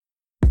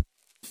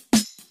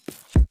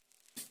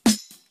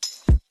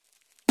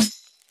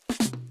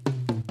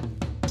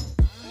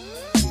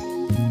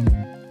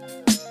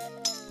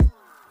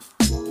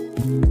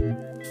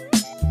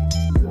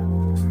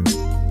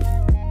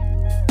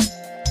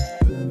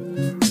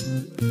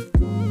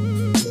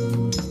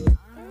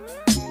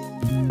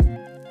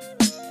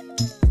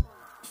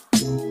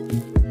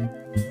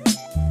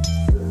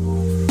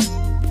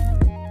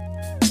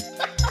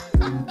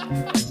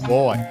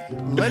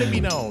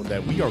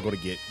we are going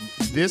to get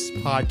this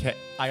podcast.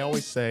 I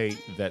always say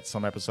that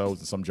some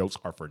episodes and some jokes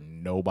are for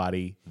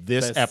nobody.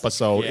 This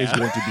episode is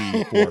going to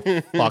be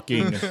for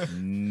fucking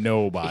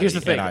nobody. Here's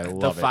the thing: and I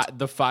love it.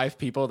 The 5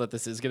 people that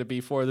this is going to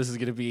be for, this is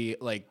going to be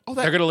like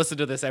they're going to listen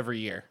to this every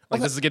year. Like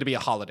this is going to be a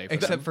holiday for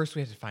Except them. first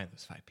we have to find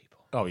those 5 people.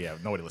 Oh yeah,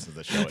 nobody listens to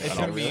this show. It's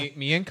gonna be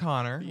me and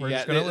Connor. We're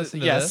just gonna listen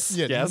to yes. this.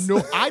 Yeah, Yes.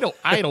 no, I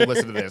don't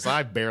listen to this.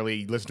 I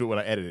barely listen to it when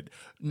I edit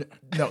it.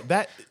 No,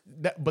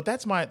 but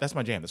that's my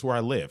jam. That's where I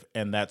live,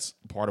 and that's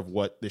part of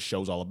what this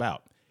show's all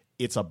about.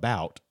 It's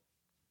about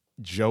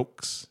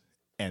jokes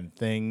and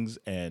things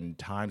and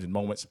times and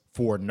moments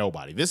for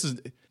nobody. This is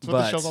what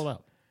the show's all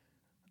about.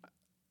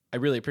 I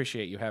really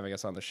appreciate you having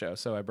us on the show.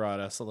 So I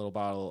brought us a little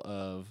bottle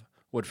of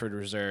Woodford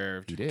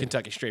Reserve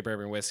Kentucky Straight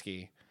Bourbon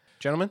Whiskey.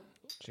 Gentlemen,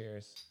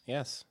 Cheers.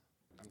 yes.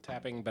 I'm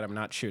tapping, but I'm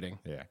not shooting.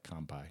 Yeah,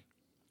 Kampai.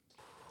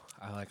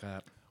 I like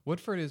that.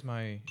 Woodford is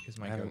my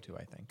go-to,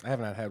 I think. I have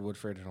not had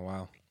Woodford in a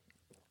while.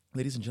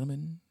 Ladies and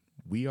gentlemen,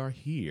 we are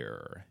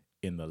here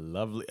in the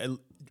lovely,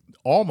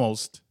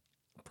 almost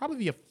probably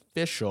the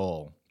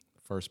official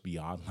First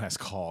Beyond Last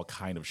Call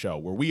kind of show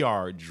where we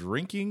are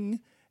drinking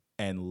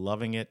and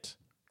loving it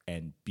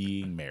and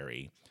being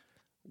merry.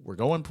 We're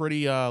going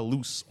pretty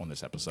loose on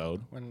this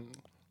episode.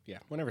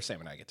 Whenever Sam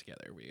and I get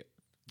together, we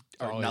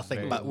are always nothing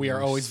very but we are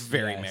always loose.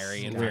 very Yes.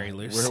 merry and very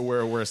loose.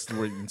 We're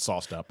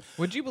sauced up.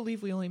 Would you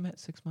believe we only met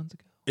 6 months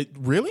ago? It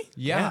really?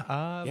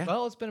 Yeah. Yeah.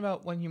 Well, it's been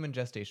about 1 human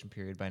gestation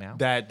period by now.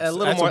 That's a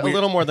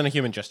little more than a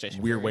human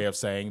gestation. weird way of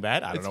saying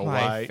that. I don't it's know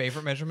my why.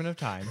 favorite measurement of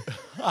time.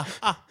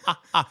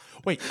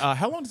 Wait,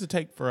 how long does it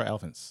take for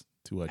elephants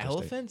to gestate?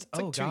 Elephants?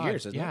 like oh, 2 God.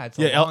 years, isn't yeah, it? it's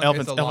a Yeah, long,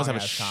 elephants. it's a Elephants have a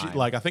long-ass time.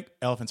 like I think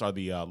elephants are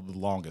the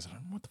longest. I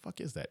don't know what the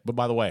fuck is that? But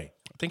by the way,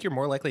 I think you're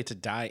more likely to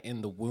die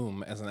in the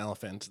womb as an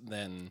elephant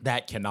than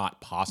that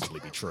cannot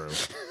possibly be true.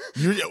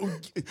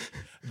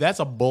 That's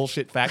a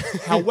bullshit fact.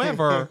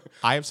 However,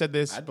 I have said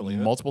this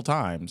multiple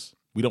times.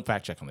 We don't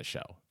fact check on this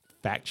show.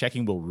 Fact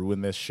checking will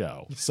ruin this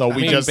show. So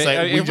we just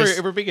say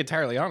if we're being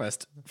entirely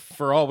honest,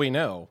 for all we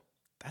know,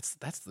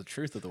 that's the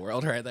truth of the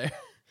world right there.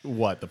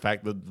 what the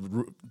fact that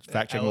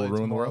fact checking will Elephants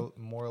ruin the world,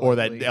 more or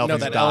that likely-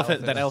 elephants No, die.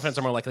 that elephants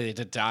are more likely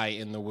to die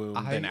in the womb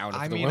than out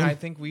of the womb. I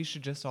think we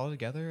should just all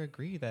together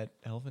agree that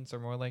elephants are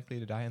more likely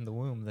to die in the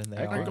womb than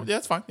they are. Yeah,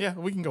 that's fine. Yeah,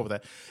 we can go with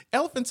that.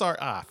 Elephants are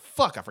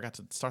fuck. I forgot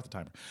to start the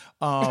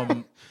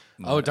timer.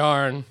 Oh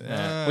darn,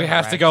 we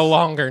have to go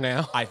longer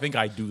now. I think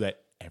I do that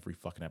every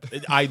fucking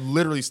episode. I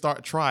literally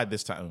tried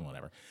this time.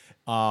 Whatever.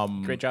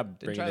 Great job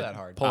Didn't try that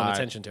hard. pulling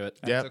attention to it.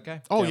 Yeah.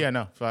 okay. Oh yeah,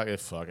 no. Fuck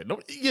it.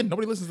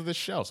 Nobody listens to this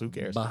show, so who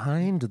cares?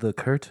 Behind the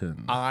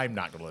curtain. I'm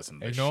not gonna listen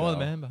to this Ignore show. the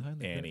man behind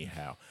the curtain.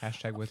 Anyhow,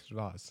 Hashtag Wizard of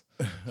Oz.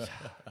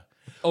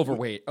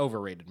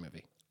 Overrated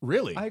movie.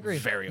 really? I agree.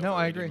 Very No,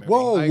 I overrated agree. movie.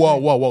 Whoa, I whoa,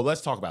 agree. whoa, whoa.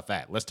 Let's talk about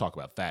that. Let's talk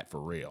about that for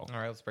real. All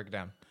right, let's break it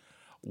down.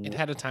 It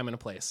had a time and a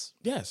place.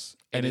 Yes.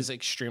 It And is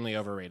extremely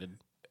overrated.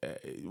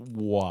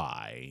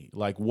 why?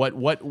 Like what?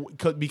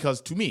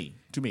 Because to me,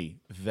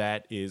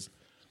 that is.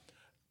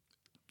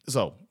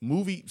 So,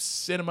 movie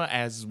cinema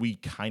as we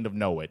kind of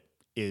know it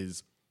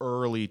is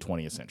early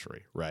 20th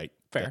century, right?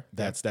 Fair.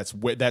 That's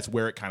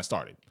where it kind of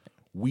started.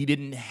 We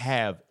didn't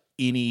have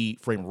any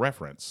frame of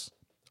reference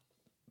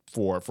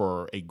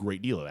for a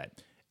great deal of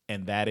that.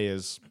 And that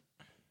is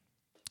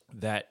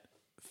that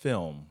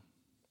film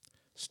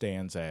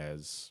stands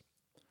as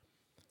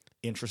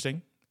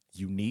interesting,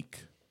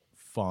 unique,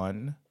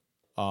 fun.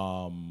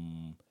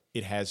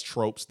 It has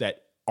tropes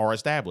that are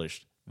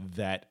established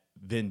that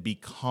then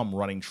become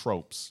running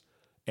tropes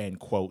and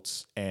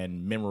quotes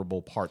and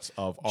memorable parts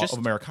of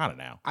Americana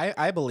now.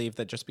 I believe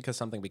that just because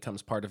something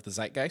becomes part of the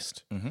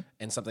zeitgeist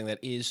and something that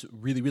is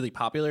really, really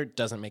popular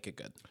doesn't make it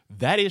good.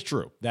 That is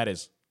true. That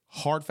is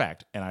hard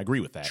fact, and I agree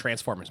with that.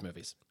 Transformers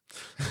movies.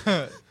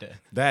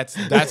 That's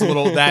a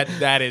little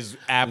that is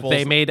apples.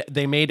 They made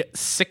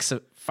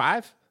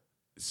 5.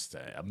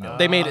 a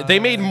million. They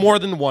made more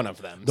than one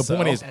of them. The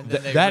point is And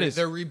then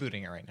they're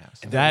rebooting it right now.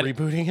 So.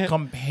 rebooting it?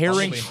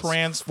 Comparing Holy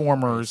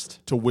Transformers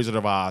to Wizard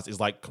of Oz is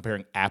like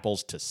comparing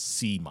apples to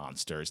sea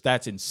monsters.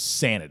 That's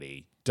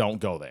insanity. Don't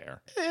go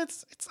there.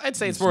 I'd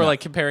say it's more like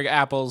comparing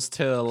apples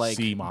to like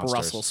Sea monsters.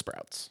 Brussels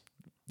sprouts.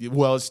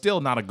 Well, it's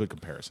still not a good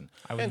comparison.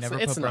 I would It's- never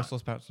it's put not.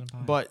 Brussels sprouts in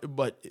a pie.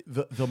 But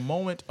the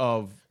moment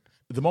of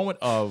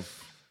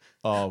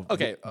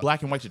Okay,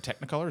 black and white to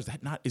Technicolor,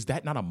 is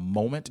that not a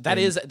moment? That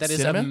in is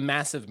cinema? a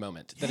massive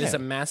moment. That is Yeah. a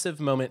massive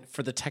moment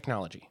for the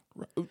technology.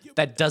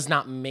 That does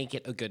not make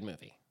it a good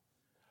movie.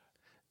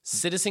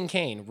 Citizen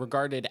Kane,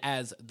 regarded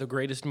as the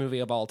greatest movie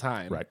of all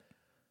time. right.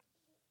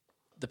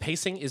 The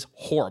pacing is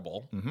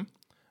horrible.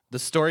 The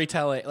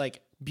storytelling,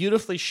 like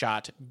beautifully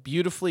shot,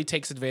 beautifully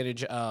takes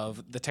advantage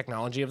of the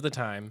technology of the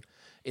time.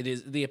 It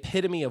is the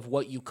epitome of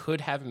what you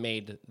could have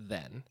made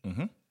then.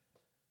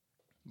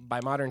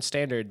 By modern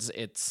standards,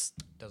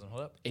 doesn't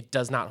hold up. it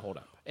does not hold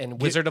up.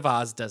 And Wizard of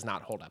Oz does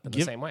not hold up in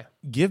the same way.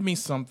 Give me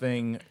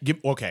something.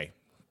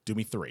 Do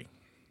me 3.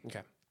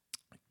 Okay.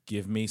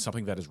 Give me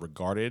something that is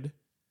regarded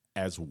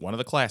as one of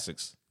the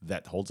classics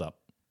that holds up.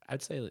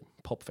 I'd say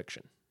Pulp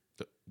Fiction.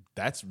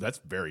 That's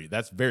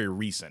very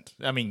recent.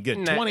 I mean, good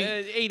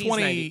 80s,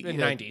 20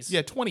 90s.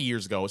 Yeah, 20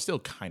 years ago. It's still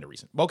kind of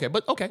recent. Okay,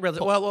 but okay. Really?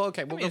 cool. Well,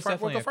 okay. We'll mean, it's go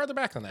definitely farther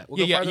back than that.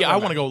 We'll yeah. I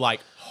want to go like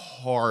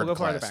hard. We'll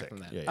go farther classic.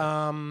 back than that.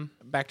 Yeah.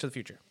 Back to the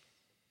Future.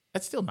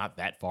 That's still not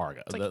that far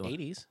ago. It's like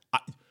 80s.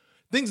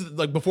 Things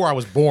like before I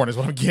was born is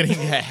what I'm getting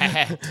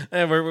at.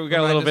 And we got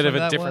a Remind little us bit of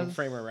when a that different was?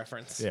 frame of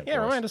reference. Yeah, of Yeah,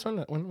 course. remind us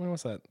when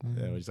was that? Yeah,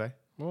 what'd you say?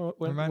 When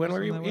Remind us were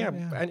when you? that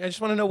was? Yeah, Yeah. I just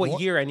want to know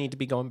what year I need to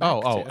be going back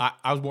Oh, to.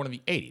 I was born in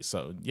the 80s,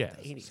 so yeah.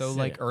 80s. So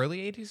like early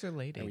 80s or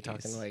late 80s? Are we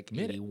talking like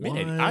Mid 81?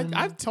 80s.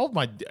 I've told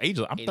my age.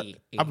 I'm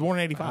 80, born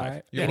in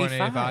 85. You're born in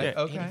 85? Yeah.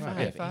 Okay. 85.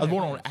 Yeah. 85. I was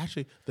born on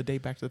actually the day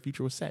Back to the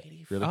Future was set.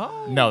 Really?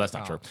 Oh. No, that's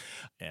not true.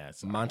 Yeah.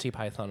 It's, Monty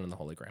Python and the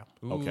Holy Grail.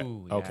 okay.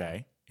 Ooh, yeah.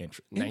 Okay.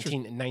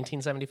 Interesting.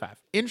 1975.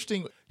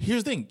 Interesting.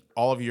 Here's the thing.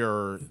 All of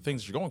your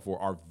things that you're going for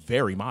are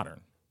very modern.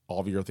 All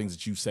of your things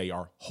that you say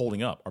are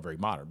holding up are very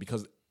modern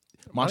because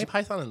Monty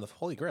Python and the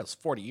Holy Grail is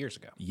 40 years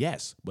ago.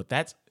 yes, but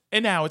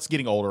and now it's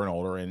getting older and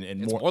older and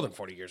It's more than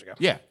 40 years ago.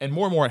 yeah, and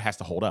more it has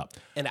to hold up.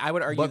 And I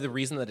would argue the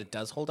reason that it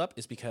does hold up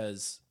is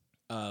because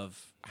of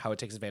how it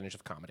takes advantage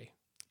of comedy.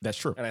 That's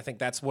true. And I think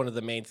that's one of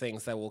the main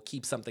things that will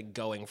keep something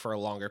going for a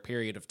longer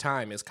period of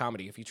time is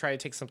comedy. If you try to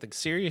take something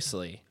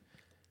seriously,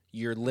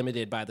 you're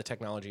limited by the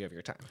technology of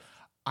your time.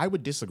 I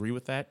would disagree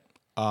with that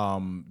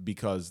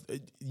because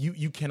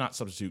you cannot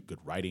substitute good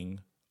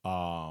writing,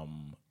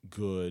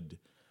 good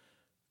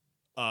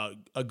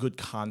a good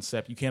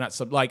concept. You cannot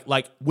like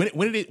when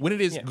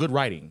it is good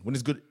writing, when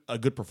it's a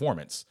good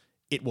performance,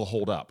 it will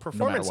hold up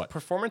no matter what.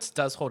 Performance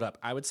does hold up.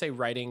 I would say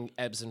writing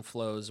ebbs and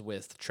flows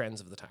with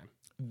trends of the time.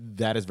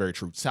 That is very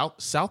true.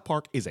 South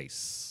Park is a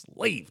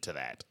slave to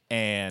that,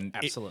 and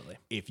Absolutely.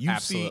 if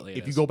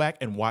you go back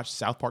and watch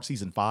South Park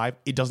season 5,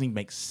 it doesn't even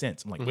make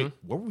sense. I'm like, wait,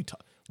 what were we?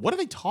 What are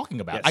they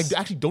talking about? Yes. I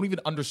actually don't even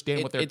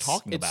understand what they're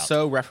talking about. It's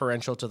so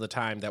referential to the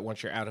time that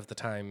once you're out of the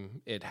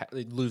time, it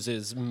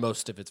loses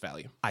most of its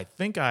value. I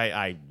think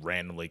I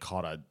randomly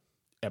caught a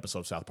episode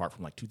of South Park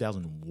from like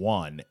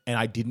 2001, and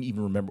I didn't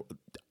even remember.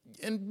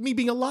 And me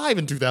being alive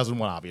in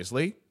 2001,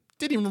 obviously,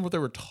 didn't even remember what they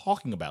were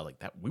talking about. Like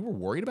that, we were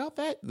worried about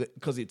that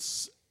because it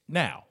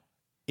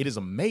is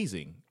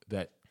amazing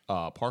that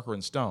Parker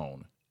and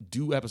Stone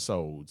do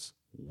episodes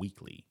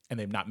weekly, and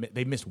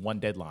they've missed one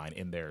deadline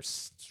in their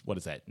what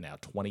is that now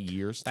 20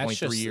 years,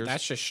 23 years.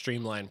 That's just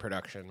streamlined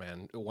production,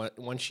 man.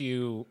 Once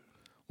you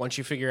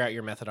figure out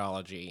your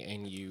methodology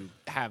and you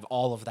have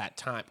all of that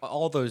time,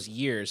 all those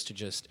years to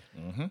just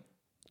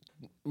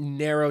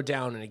narrow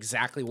down on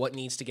exactly what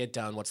needs to get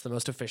done, what's the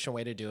most efficient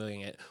way to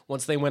doing it.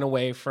 Once they went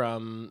away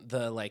from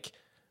the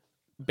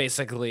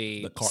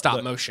basically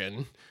stop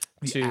motion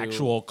the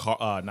actual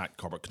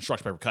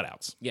construction paper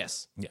cutouts.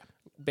 Yes. Yeah.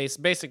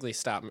 Basically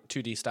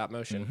 2D stop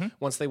motion.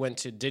 Once they went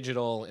to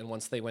digital and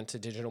once they went to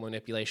digital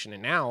manipulation,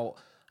 and now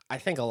I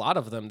think a lot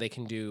of them they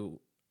can do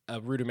a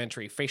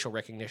rudimentary facial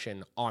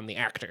recognition on the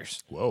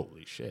actors.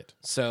 Holy shit.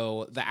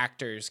 So the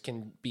actors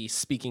can be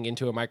speaking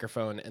into a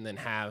microphone and then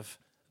have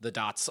the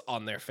dots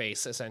on their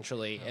face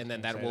essentially, and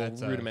then that will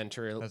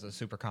rudimentary. That's a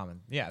super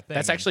common. Yeah. Thing.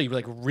 That's actually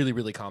really,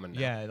 really common now.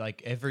 Yeah,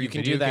 like every You can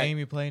video do that. game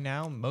you play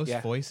now, most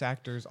Yeah. voice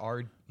actors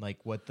are like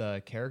what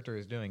the character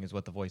is doing is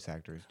what the voice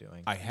actor is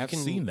doing. I have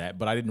seen that,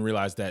 but I didn't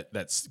realize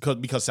that's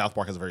because South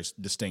Park has a very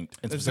distinct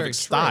and That's specific very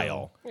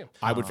style. true.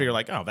 I would figure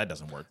like, oh, that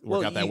doesn't work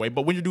out that way.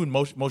 But when you're doing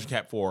motion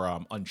cap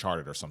for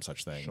Uncharted or some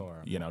such thing,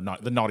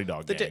 not the Naughty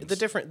Dog games.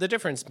 The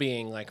difference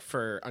being like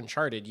for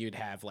Uncharted, you'd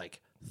have like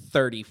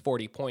 30,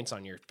 40 points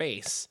on your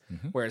face,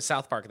 whereas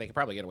South Park, they could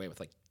probably get away with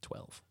like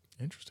 12.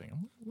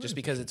 Interesting. Just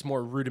because it's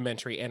more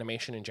rudimentary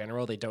animation in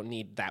general, they don't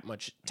need that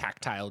much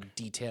tactile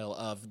detail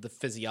of the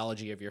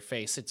physiology of your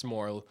face. It's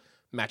more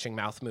matching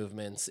mouth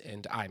movements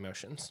and eye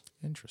motions.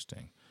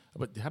 Interesting.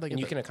 But how do they get And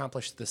you can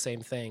accomplish the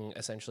same thing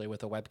essentially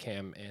with a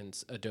webcam and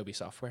Adobe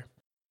software.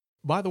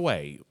 By the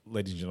way,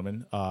 ladies and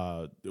gentlemen,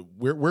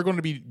 we're going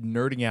to be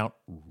nerding out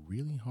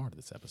really hard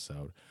this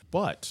episode.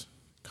 But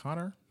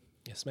Connor,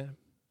 Yes, ma'am.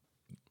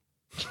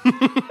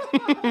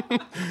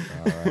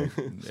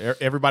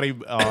 everybody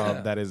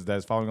that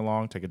is following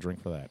along, take a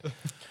drink for that.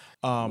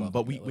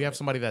 But we have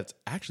somebody that's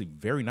actually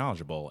very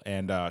knowledgeable,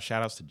 and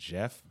shout outs to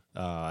Jeff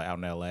out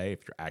in LA if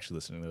you're actually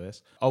listening to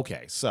this.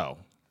 Okay, so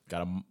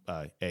got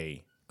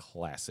a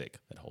classic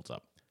that holds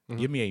up.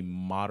 Give me a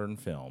modern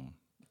film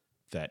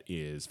that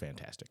is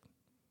fantastic.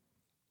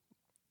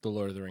 The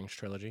Lord of the Rings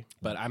trilogy.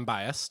 But I'm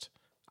biased.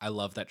 I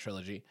love that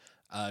trilogy.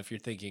 If you're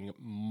thinking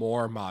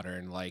more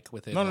modern, like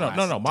within No.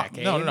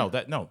 decade.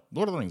 No.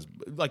 Lord of the Rings,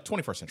 like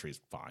 21st century is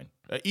fine.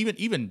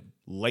 Even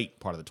late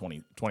part of the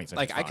 20th century.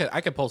 Like is I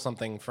fine. could pull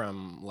something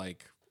from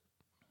like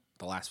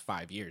the last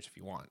 5 years if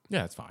you want.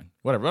 Yeah, it's fine.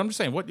 Whatever. I'm just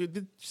saying.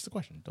 Just a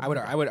question. I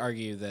would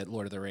argue that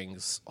Lord of the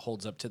Rings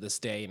holds up to this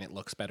day, and it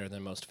looks better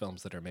than most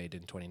films that are made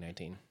in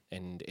 2019.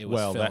 And it was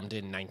filmed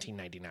in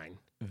 1999.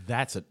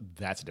 That's a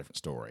different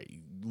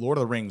story. Lord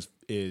of the Rings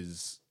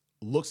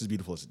looks as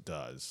beautiful as it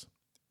does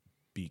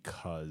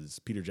because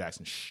Peter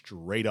Jackson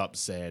straight up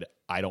said,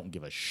 "I don't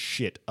give a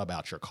shit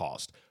about your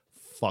cost.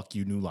 Fuck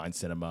you, New Line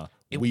Cinema.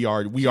 We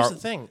are Here's the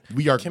thing.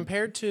 we are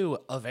Compared to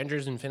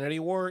Avengers Infinity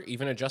War,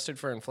 even adjusted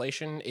for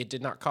inflation, it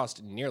did not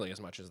cost nearly as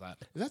much as that.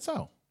 Is that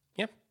so?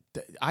 Yeah.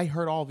 I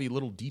heard all the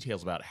little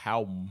details about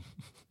how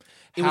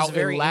It how was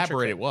very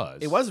elaborate intricate. it was.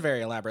 It was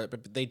very elaborate,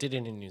 but they did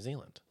it in New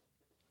Zealand.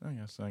 I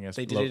guess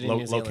They did it in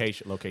New Zealand.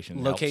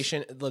 location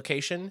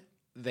Location.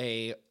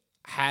 They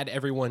had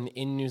everyone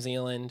in New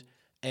Zealand,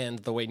 and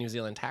the way New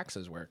Zealand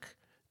taxes work.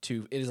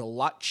 It is a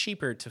lot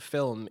cheaper to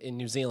film in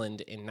New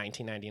Zealand in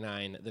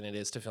 1999 than it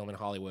is to film in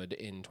Hollywood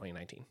in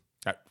 2019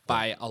 I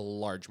by a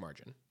large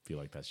margin. feel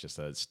like that's just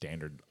a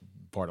standard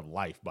part of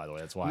life. By the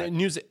way, that's why.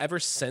 Ever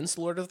since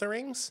Lord of the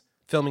Rings,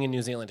 filming in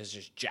New Zealand is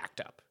just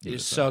jacked up. It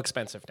is so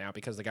expensive now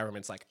because the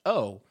government's like,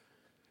 oh,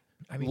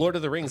 Lord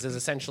of the Rings is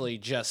essentially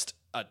just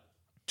a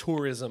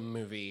tourism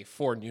movie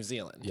for New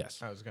Zealand. Yes.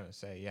 I was gonna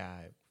say, yeah.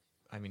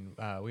 I mean,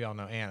 we all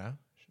know Anna,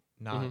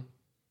 not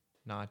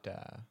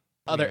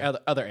Other Anna.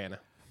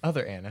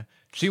 other Anna.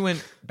 She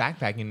went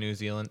backpacking in New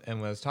Zealand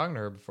and was talking to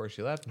her before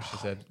she left, and she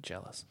said,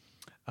 Jealous.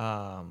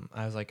 I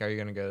was like, "Are you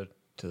gonna go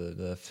to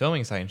the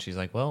filming site?" And she's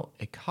like, "Well,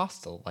 it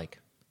costs a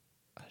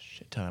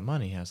shit ton of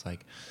money." I was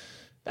like,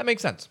 "That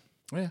makes sense."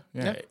 Yeah.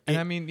 And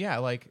I mean, yeah,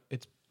 like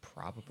it's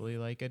probably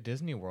like a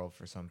Disney World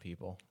for some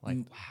people. Like,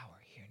 wow,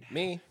 we're here now.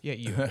 Me. Yeah,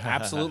 you.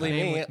 Absolutely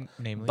me.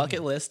 Namely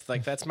Bucket me. list.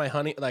 Like that's my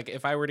honey. Like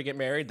if I were to get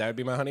married, that would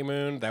be my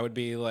honeymoon. That would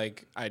be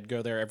like I'd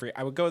go there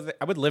I would go.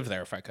 I would live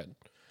there if I could.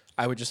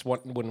 I would just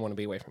wouldn't want to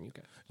be away from you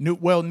guys.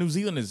 New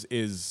Zealand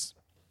is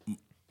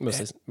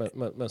Mostly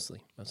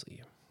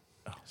you.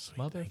 oh,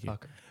 sweet, thank you.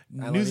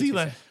 Motherfucker. New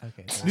Zealand.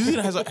 Okay. New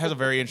Zealand has a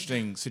very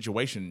interesting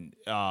situation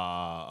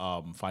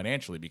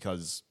financially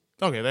because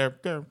they're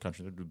a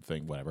country, they do the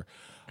thing, whatever.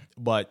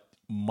 But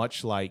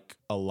much like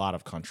a lot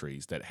of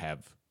countries that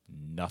have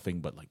nothing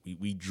but like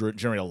we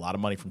generate a lot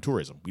of money from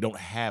tourism. We don't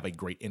have a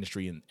great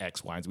industry in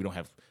X, Y, and Z. We don't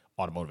have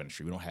automotive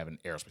industry. We don't have an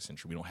aerospace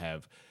industry. We don't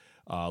have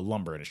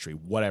lumber industry.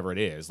 Whatever it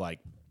is, like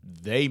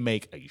they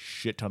make a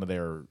shit ton of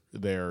their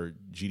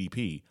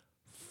GDP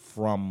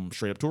from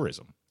straight up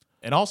tourism,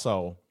 and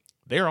also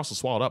they're also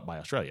swallowed up by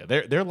Australia.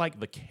 They're like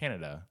the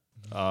Canada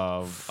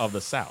of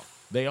the South.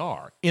 They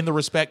are in the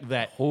respect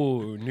that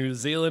Oh, New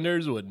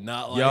Zealanders would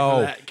not like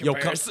that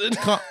comparison.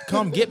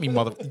 come get me,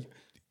 mother.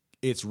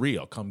 It's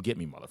real. Come get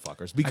me,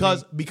 motherfuckers.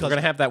 Because We're gonna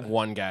have that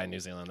one guy in New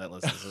Zealand that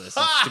listens to this.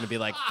 It's gonna be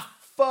like,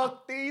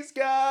 fuck these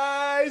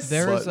guys.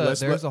 There's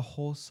a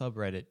whole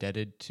subreddit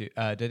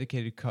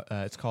dedicated.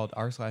 It's called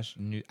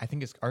r/new. I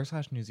think it's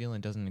r/New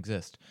Zealand doesn't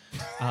exist,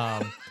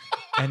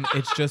 and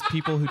it's just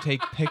people who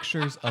take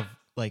pictures of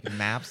like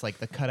maps, like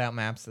the cutout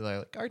maps that are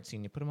like artsy,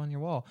 and you put them on your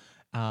wall,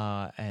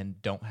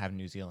 and don't have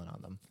New Zealand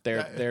on them.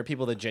 there are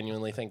people that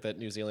genuinely think that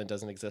New Zealand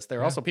doesn't exist. There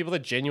are also people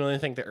that genuinely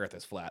think the Earth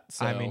is flat.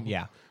 So I mean,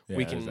 yeah.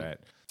 we there's can.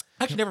 that.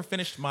 I actually never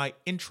finished my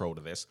intro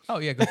to this. Oh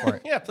yeah, go for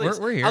it. Yeah, please.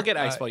 We're here. I'll get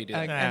ice while you do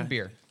that. And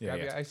beer. Yeah, Grab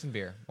yeah. your ice and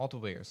beer.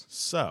 Multiple beers.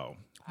 So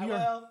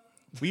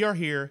we are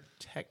here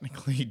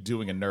technically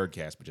doing a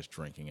nerdcast, but just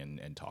drinking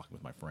and talking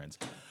with my friends.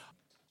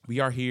 We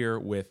are here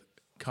with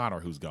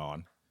Connor, who's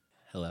gone.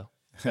 Hello.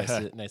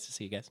 Nice to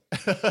see you guys.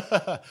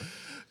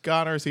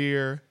 Connor's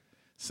here.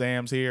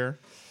 Sam's here.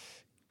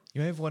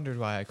 You may have wondered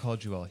why I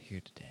called you all here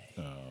today.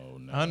 Oh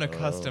no.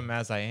 Unaccustomed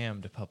as I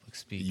am to public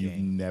speaking. You've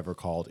never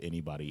called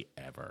anybody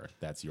ever.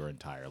 That's your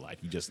entire life.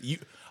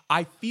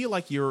 I feel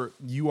like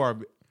you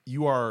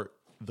are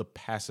the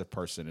passive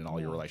person in all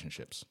your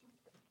relationships.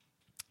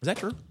 Is that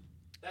true?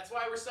 That's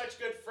why we're such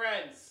good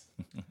friends.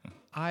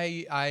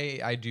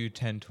 I do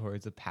tend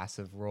towards a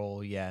passive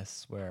role,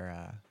 yes,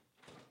 where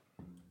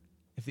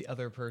if the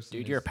other person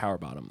Dude, you're a power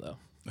bottom though.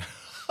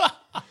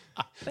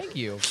 Thank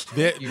you.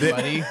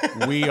 Buddy.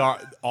 We are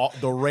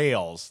the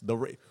rails.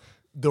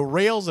 The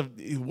rails of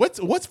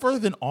what's further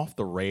than off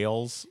the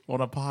rails on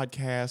a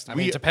podcast? I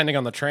mean, depending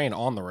on the train,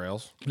 on the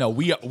rails. No,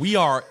 we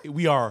are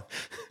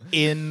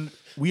in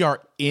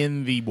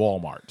the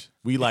Walmart.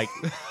 We like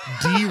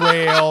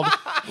derailed.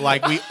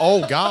 Like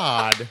oh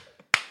God.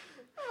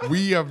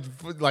 We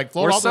have like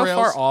floated We're off so the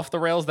rails. far off the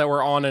rails that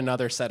we're on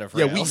another set of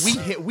Yeah, rails.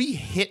 we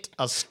hit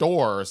a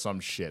store or some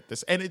shit.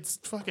 And it's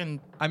fucking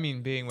I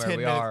mean, being where 10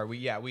 we minutes- are,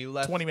 we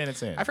left 20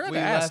 minutes in. I forgot We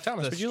to ask left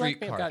Thomas, the would you like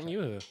me to have streetcar gotten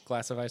you a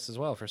glass of ice as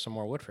well for some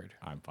more Woodford?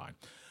 I'm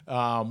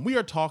fine. We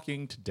are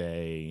talking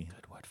today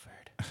Good Woodford.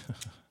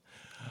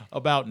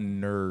 about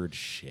nerd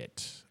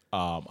shit.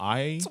 What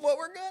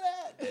we're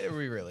good at.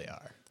 We really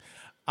are.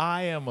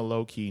 I am a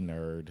low key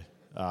nerd,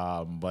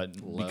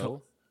 but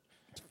Low.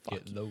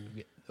 Get low,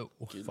 get low.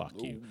 fuck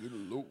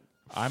you.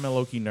 I'm a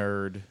low key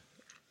nerd.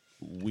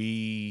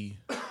 We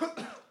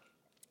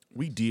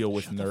deal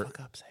with nerd Fuck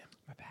up, Sam.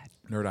 My bad.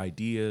 nerd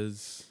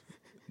ideas,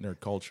 nerd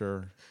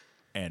culture,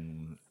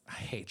 and I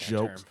hate that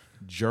jokes term.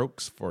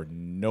 jokes for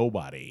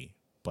nobody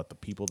but the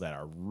people that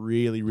are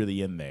really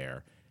really in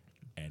there,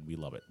 and we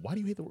love it. Why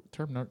do you hate the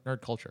term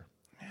nerd culture?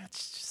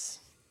 It's just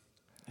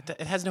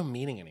it has no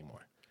meaning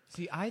anymore.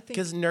 See, I think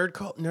Because nerd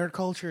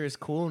culture is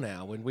cool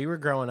now. When we were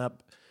growing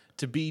up,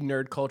 to be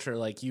nerd culture,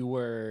 like you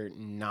were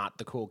not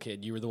the cool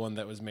kid. You were the one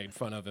that was made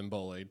fun of and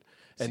bullied.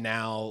 And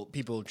now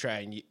people try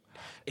and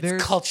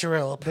It's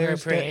cultural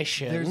there's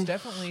appropriation. there's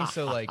definitely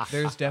so like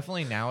there's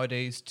definitely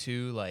nowadays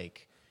too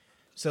like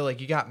so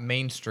like you got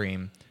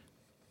mainstream.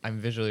 I'm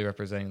visually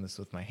representing this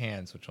with my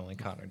hands, which only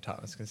Connor and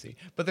Thomas can see.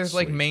 But there's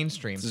like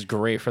mainstream, This is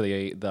great for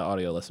the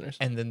audio listeners.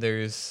 and then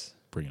there's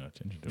Bringing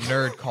attention to it.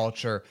 nerd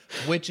culture,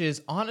 which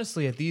is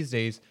honestly at these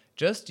days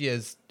just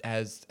as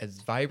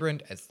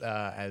vibrant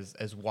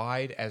as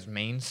wide as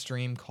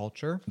mainstream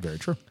culture. Very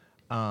true.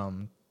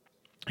 And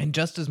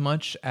just as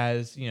much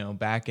as, you know,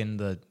 back in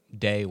the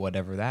day,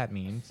 whatever that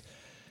means,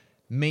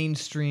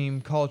 mainstream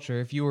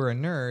culture, if you were a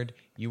nerd,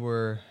 you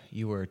were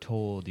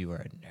told you were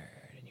a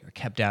nerd and you were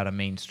kept out of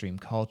mainstream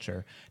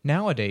culture.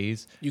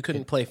 Nowadays, You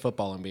couldn't play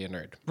football and be a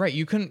nerd. right,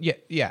 you couldn't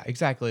yeah,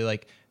 exactly.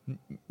 Like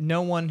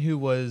no one who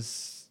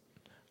was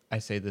I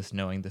say this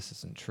knowing this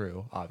isn't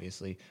true,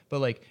 obviously, but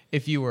like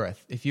if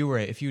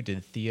you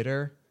did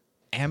theater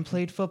and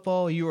played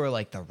football, you were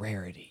like the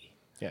rarity.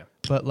 Yeah.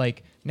 But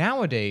like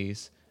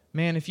nowadays,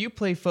 man, if you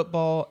play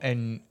football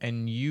and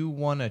you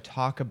want to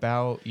talk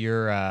about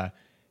your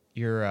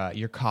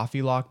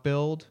coffee lock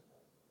build,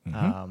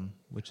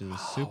 which is a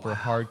super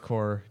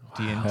hardcore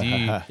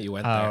D&D You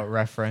went there.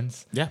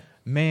 reference, Yeah.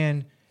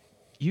 man,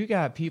 you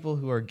got people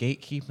who are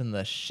gatekeeping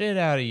the shit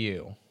out of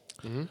you,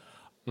 and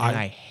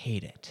I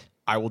hate it.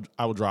 I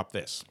will drop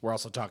this. We're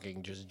also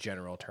talking just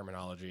general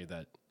terminology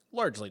that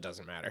largely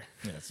doesn't matter.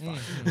 Yeah, it's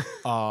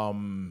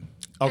fine.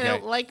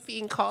 Okay. like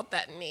being called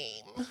that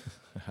name.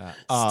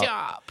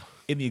 Stop.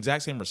 In the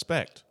exact same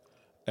respect,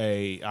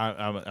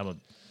 I'm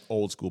an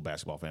old school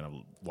basketball fan.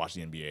 I've watched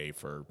the NBA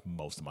for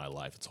most of my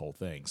life. It's the whole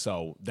thing.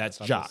 So that's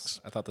jocks.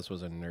 I thought this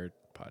was a nerd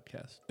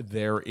podcast.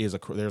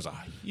 There's a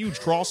huge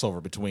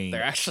crossover between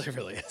There actually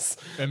really is.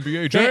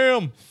 NBA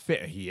Jam.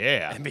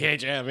 yeah. NBA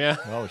Jam, yeah.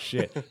 Oh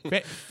shit.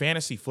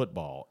 Fantasy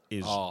football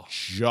is Oh.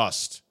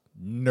 just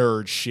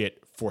nerd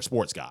shit for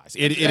sports guys.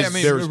 It I is.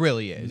 mean, There's it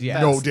really is.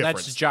 Yeah. no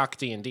difference. That's jock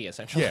D&D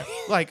essentially. Yeah.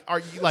 Like, are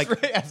you like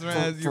As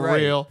for you're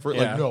right. real? For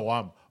Yeah. like,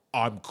 no,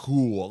 I'm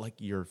cool. Like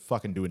you're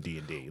fucking doing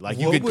D&D. Like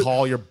you What could would-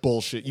 call your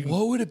bullshit. You can,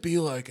 What would it be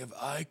like if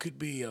I could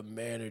be a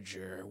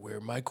manager where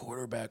my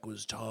quarterback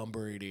was Tom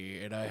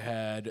Brady and I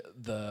had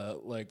The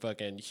like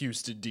fucking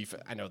Houston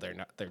defense. I know they're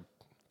not. Their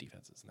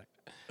defense is not.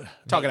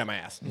 Talking at my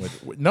ass. no,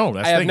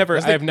 that's I the have thing. never.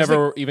 That's I the- have that's the-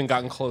 never even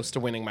gotten close to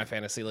winning my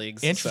fantasy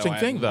leagues. Interesting so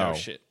thing, I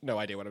have though. No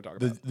idea what I'm talking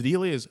The, about. the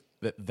deal is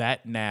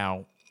that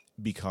now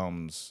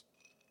becomes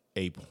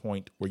a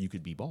point where you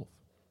could be both.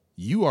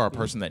 You are a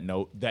person that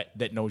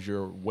knows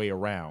your way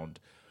around.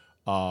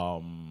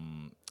 A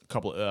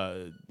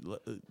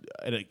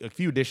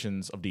few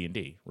editions of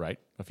D&D, right?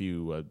 A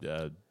few.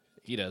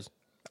 He does.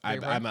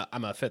 right. I'm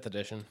a 5th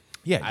edition.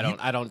 Yeah, I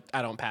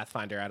don't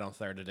Pathfinder. I don't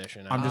 3rd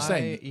edition. I'm just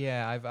saying.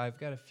 Yeah, I've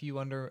got a few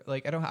under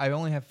like I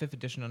only have 5th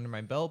edition under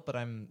my belt, but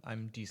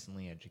I'm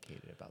decently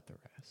educated about the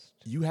rest.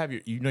 You have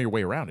you know your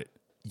way around it.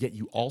 Yet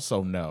you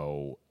also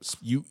know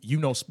you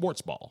know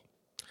sports ball.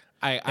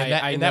 I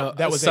and know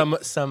that was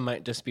some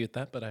might dispute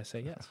that, but I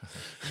say yes.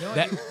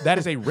 That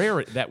is a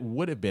rarity. That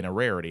would have been a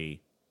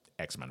rarity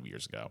X amount of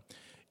years ago.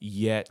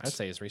 Yet I'd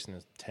say as recent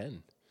as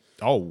 10.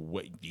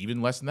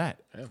 even less than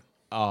that.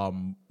 Yeah.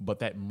 But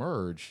that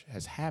merge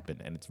has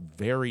happened, and it's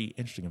very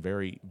interesting and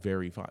very,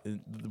 very fun.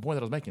 And the point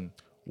that I was making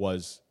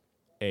was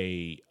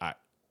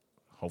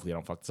hopefully I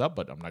don't fuck this up,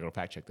 but I'm not going to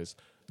fact check this.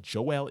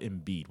 Joel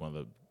Embiid, one of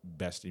the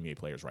best NBA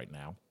players right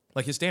now.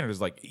 Like his standard is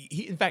like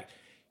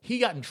he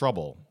got in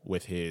trouble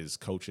with his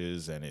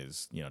coaches and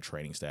his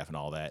training staff and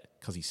all that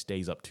because he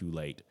stays up too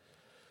late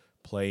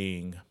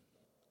playing.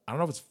 I don't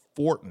know if it's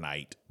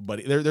Fortnite,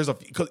 but there's a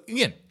because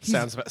again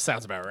Sounds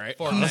about right.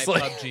 Fortnite, honestly.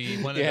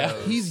 PUBG, one Yeah. of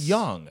those. he's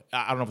young.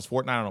 I don't know if it's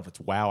Fortnite. I don't know if it's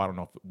WoW. I don't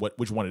know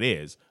which one it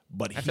is.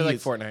 But I feel like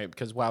Fortnite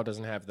because WoW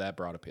doesn't have that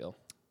broad appeal.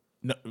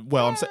 No,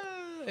 well, I'm saying,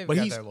 They've but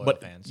got he's their loyal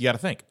but fans. you got to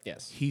think.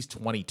 Yes. he's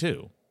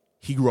 22.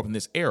 He grew up in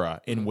this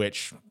era in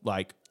which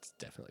like It's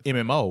definitely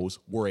MMOs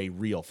were a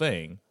real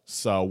thing.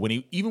 So when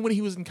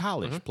he was in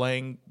college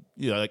playing,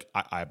 like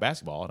I have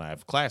basketball and I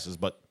have classes,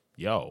 but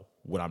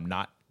when I'm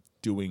not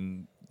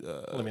doing,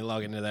 Let me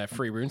log into that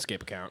free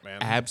RuneScape account, man.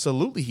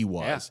 absolutely he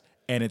was,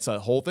 and it's a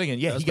whole thing.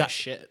 And That was he my got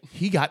shit.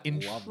 He got in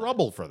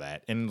trouble for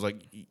that, and it was like,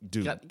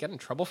 dude, You got in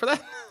trouble for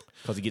that?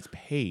 because he gets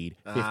paid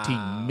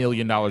 $15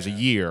 million a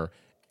year.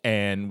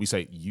 And we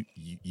say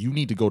you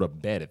need to go to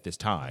bed at this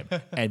time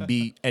and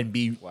be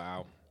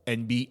Wow.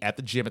 and be at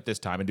the gym at this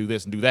time and do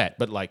this and do that.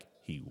 But like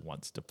he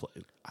wants to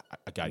play.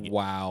 I gotta get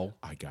Wow.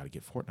 I gotta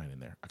get Fortnite in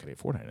there.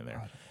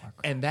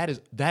 And that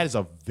is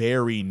a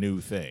very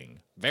new thing.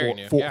 Very for,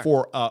 new, for, yeah.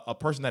 for a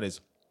person that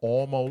is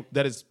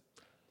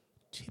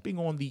tipping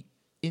on the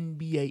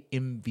NBA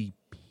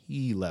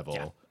MVP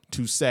level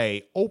to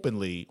say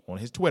openly on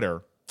his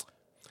Twitter.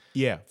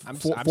 Yeah, I'm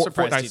surprised he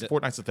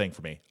Fortnite's a thing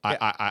for me.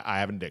 I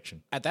have an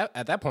addiction. At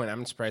that point,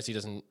 I'm surprised he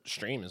doesn't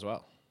stream as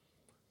well.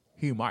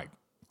 He might.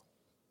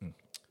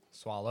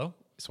 Swallow.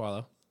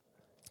 Swallow.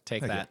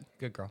 Take that.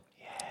 Good girl.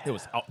 It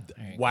was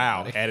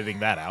wow. Editing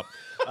that out.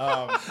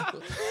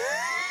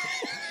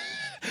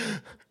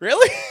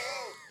 Really?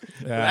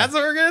 That's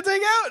what we're gonna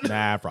take out?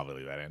 Nah,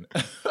 probably leave that in.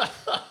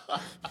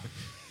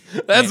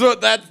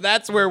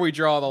 That's where we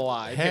draw the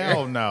line.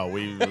 Hell no.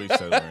 We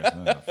said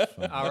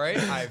All right,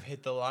 I've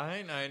hit the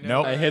line. I know.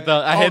 Nope. I hit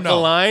the no.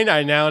 line.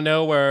 I now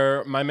know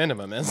where my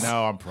minimum is.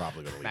 No, I'm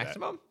probably gonna leave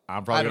Maximum? that.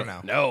 I'm probably I don't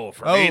gonna, know. No,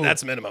 for me Oh.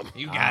 that's minimum.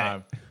 You got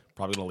I'm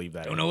probably gonna leave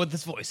that. Don't in. know what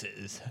this voice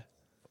is.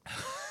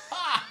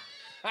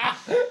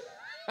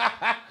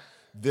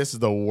 This is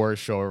the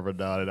worst show I've ever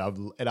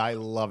done, and I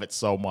love it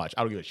so much.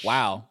 I don't give a shit.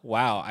 Wow.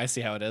 I see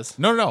how it is.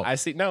 No. I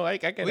see. No, I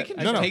get We it. can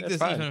I just get it. take It's this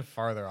fine. even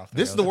farther off. The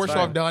This is the rails. worst show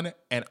I've done,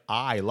 and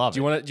I love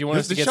it. Do you want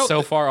us to get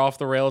so far off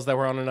the rails that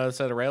we're on another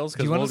set of rails?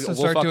 Do you want us to we'll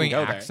start fucking doing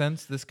go there.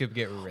 accents? This could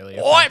get really.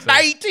 Oi, offensive.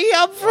 matey,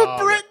 I'm from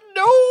Britain.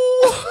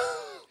 No.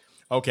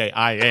 Okay,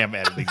 I am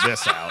editing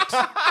this out.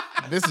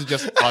 This is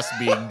just us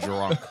being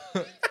drunk.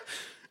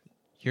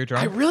 You're I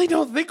drunk. really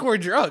don't think we're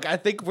drunk. I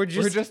think we're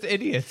just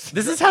idiots.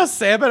 This is how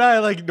Sam and I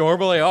like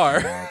normally are.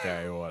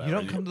 Okay, whatever. You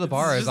don't come to the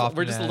bar as just- often.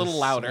 we're just a as little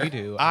louder. We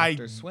do I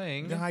after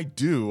swing. I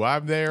do.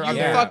 I'm there. You I'm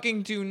there.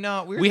 fucking do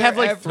not. We have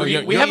like three.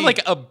 you're- We have you're- like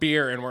a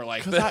beer, and we're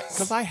like this.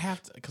 Because I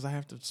have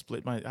to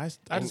split my. I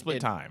have to split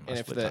time. I and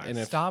if split the- time. and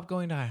if- Stop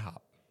going to IHOP.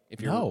 If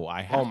you're, No,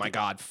 I have Oh my to.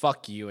 god,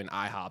 fuck you and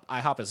IHOP.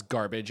 IHOP is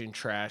garbage and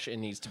trash and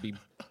needs to be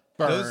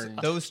Those burned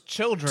those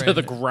children to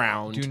the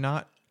ground. do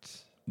not.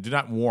 do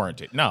not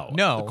warrant it. No,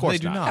 No, of course they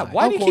do not.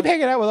 Why do you Of keep course-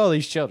 hanging out with all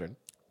these children?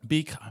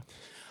 Because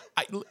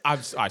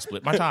I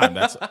split my time.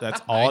 That's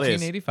all it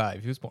is.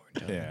 1985. He was born.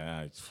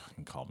 Yeah,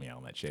 fucking call me out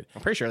on that shit.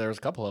 I'm pretty sure there was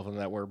a couple of them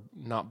that were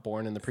not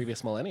born in the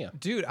previous millennia.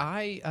 Dude,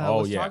 I Oh,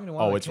 was yeah. talking to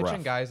one Oh, of the it's kitchen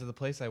rough. guys at the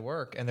place I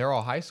work, and they're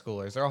all high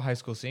schoolers. They're all high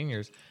school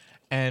seniors.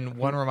 And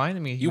one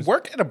reminded me, he You was-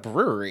 work at a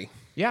brewery.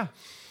 yeah.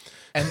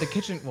 And the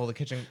kitchen,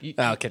 kitchen,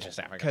 Oh, kitchen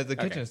staff. because the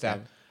kitchen staff,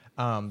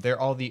 they're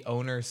all the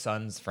owner's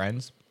son's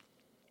friends.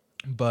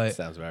 But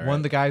Sounds about one right.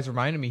 of the guys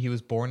reminded me he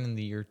was born in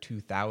the year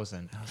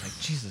 2000. I was like,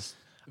 Jesus.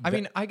 I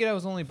mean, I get I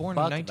was only born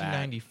in Fuck that.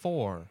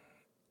 1994,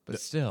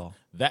 but still.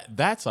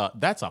 That's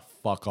a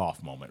fuck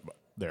off moment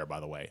there.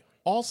 By the way.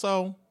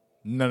 Also,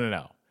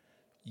 no.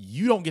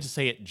 You don't get to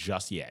say it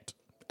just yet.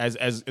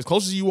 As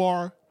close as you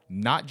are,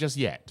 not just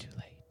yet. Too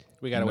late.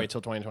 We gotta wait till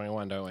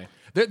 2021, don't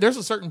we? There's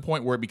a certain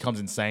point where it becomes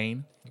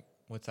insane.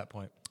 What's that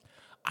point?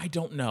 I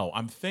don't know.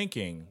 I'm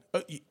thinking.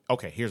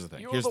 Okay, here's the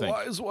thing. Here's the thing.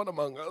 wise one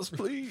among us,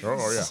 please.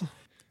 Oh yeah.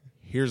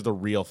 Here's the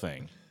real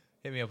thing.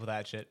 Hit me up with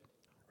that shit.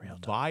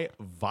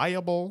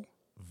 Viable.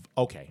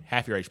 Okay,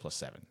 half your age plus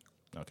 7.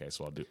 Okay,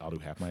 so I'll do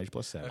half my age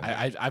plus 7.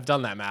 I've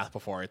done that math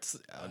before. It's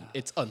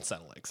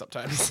unsettling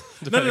sometimes,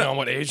 depending on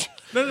what age.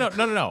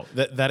 No.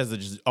 That is the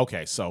just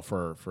okay. So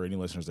for any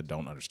listeners that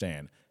don't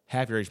understand,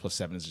 half your age plus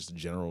 7 is just a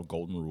general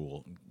golden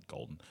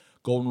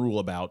rule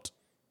about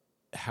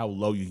how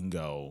low you can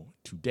go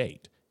to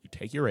date. You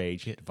take your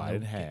age, divide it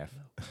in half,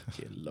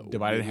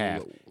 divide it in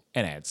half,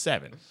 and add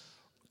 7.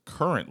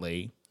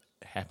 Currently,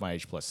 half my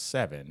age plus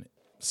 7,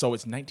 so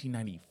it's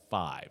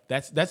 1995.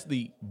 That's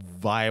the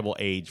viable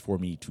age for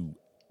me to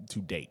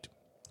date.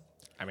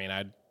 I mean,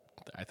 I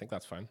think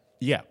that's fine.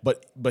 Yeah,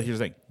 but here's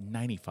the thing: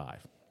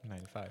 95.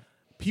 95.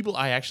 People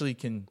I actually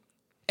can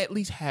at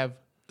least have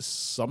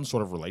some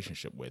sort of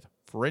relationship with,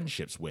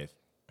 friendships with,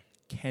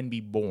 can be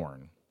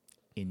born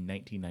in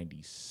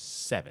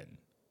 1997,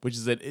 which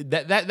is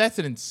that's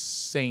an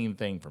insane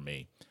thing for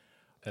me.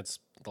 That's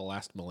the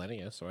last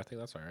millennia, so I think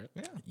that's all right.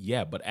 Yeah.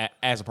 Yeah, but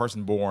as a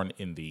person born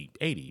in the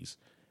 80s,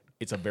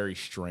 it's a very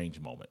strange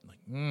moment.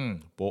 Like,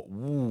 but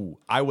woo,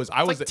 I was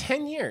Like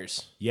 10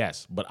 years.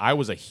 yes, but I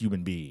was a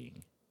human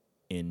being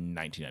in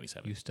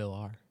 1997. You still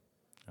are.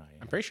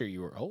 I'm pretty sure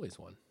you were always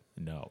one.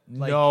 No.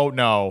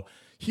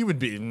 Human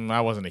being.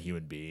 I wasn't a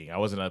human being. I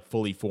wasn't a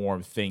fully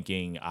formed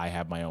thinking. I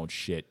have my own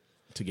shit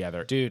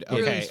together, Dude,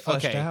 Really okay,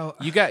 fleshed okay. out.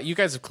 You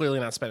guys have clearly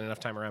not spent enough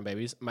time around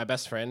babies. My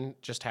best friend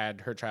just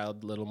had her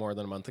child a little more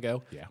than a month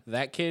ago. Yeah.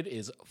 That kid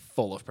is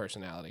full of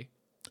personality.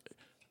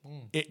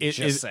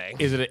 Just saying.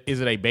 Is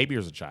it a baby or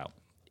is it a child?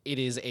 It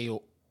is a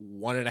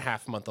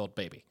 1.5-month-old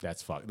baby.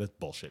 That's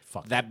bullshit.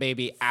 Fuck That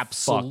baby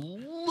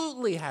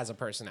absolutely has a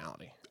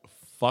personality.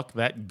 Fuck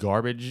that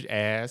garbage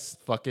ass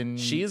fucking.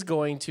 She is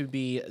going to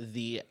be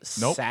the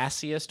Nope.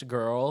 sassiest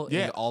girl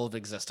Yeah. in all of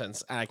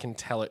existence, and I can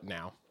tell it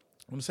now.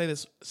 I'm gonna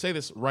say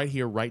this right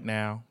here, right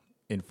now,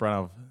 in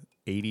front of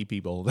 80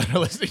 people that are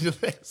listening to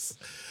this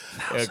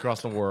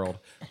across the world.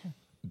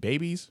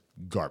 Babies,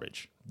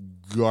 garbage.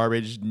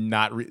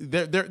 Not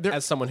they're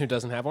As someone who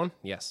doesn't have one,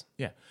 yes.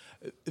 yeah,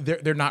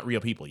 they're not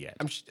real people yet.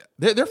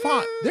 They're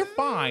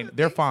fine.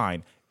 They're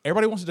fine.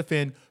 Everybody wants to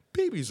defend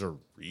babies are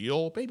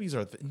real. Babies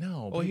are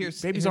no. Well, here's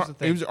the thing.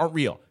 babies aren't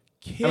real.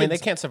 Kids, I mean, they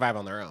can't survive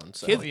on their own.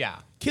 So. Kids, yeah.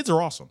 kids are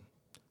awesome.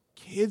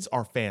 Kids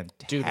are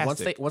fantastic.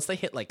 Dude, once they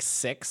hit like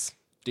 6,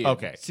 dude.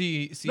 okay.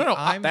 See, No,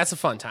 That's a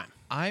fun time.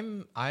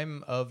 I'm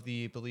of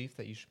the belief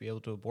that you should be able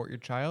to abort your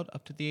child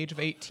up to the age of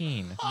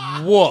 18.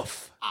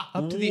 Woof.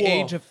 Up to the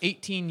age of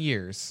 18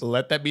 years.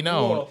 Let that be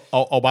known.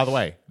 Oh, by the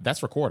way,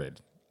 that's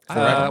recorded.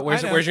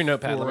 Where's I know. your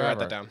notepad? Let me write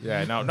that down.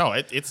 Yeah, no,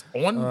 it's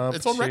on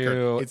Up record.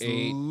 to It's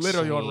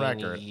literally on 18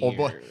 record.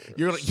 Or,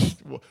 you're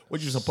gonna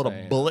would you just put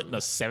a bullet in a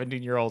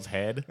 17-year-old's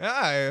head?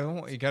 Ah,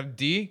 you got a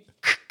D?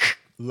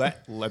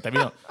 Let that be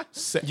known.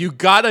 You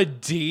got a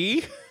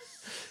D?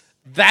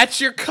 That's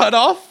your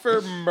cutoff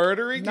for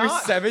murdering your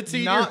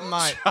 17-year-old Not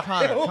my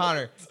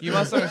Connor. You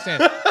must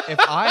understand. If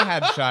I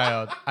had a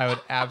child, I would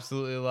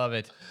absolutely love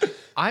it.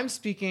 I'm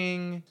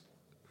speaking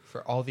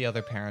for all the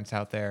other parents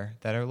out there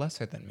that are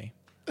lesser than me.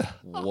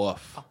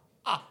 Woof.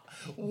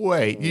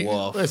 Wait,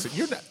 Woof. listen.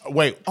 You're not.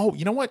 Wait. Oh,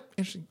 you know what?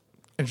 Interesting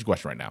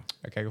question right now.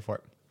 Okay, go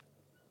for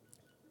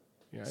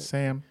it.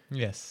 Sam,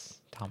 Yes,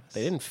 Thomas.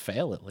 They didn't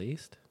fail at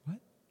least.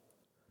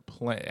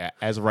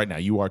 as of right now,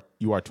 you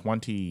are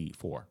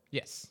 24.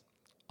 Yes.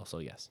 Also,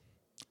 yes.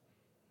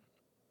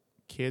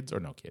 Kids or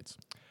no kids?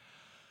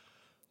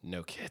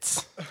 No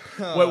kids.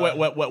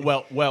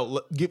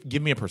 Well,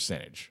 give me a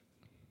percentage.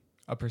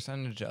 A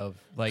percentage of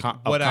like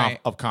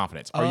Of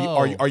confidence.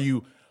 Are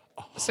you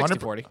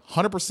 60-40.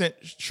 100%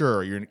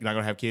 sure you're not going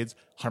to have kids?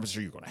 100%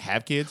 sure you're going to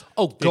have kids?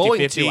 Oh, going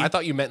 50-50? to. I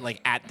thought you meant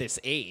like at this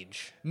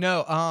age.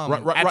 No,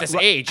 At this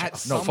age. at No,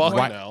 some fuck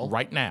point- no.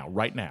 Right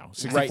now.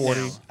 60, Right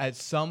 40. now. at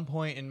some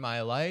point in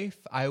my life,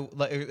 I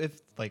like if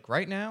like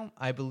right now,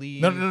 I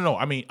believe No.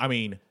 I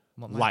mean,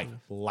 my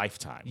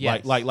lifetime.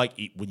 Yes. Like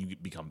when you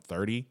become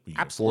 30, when you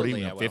get 40, when Absolutely,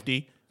 you I get will.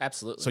 50.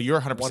 Absolutely. So you're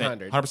 100%.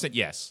 100. 100%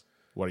 yes.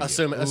 What are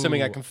you?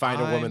 Assuming I can find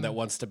a woman I'm- that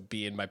wants to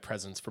be in my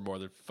presence for more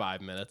than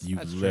 5 minutes.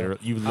 You've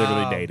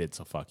literally dated,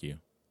 so fuck you.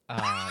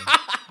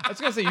 I was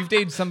gonna say you've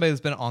dated somebody that's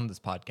been on this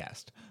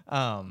podcast.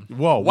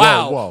 Whoa.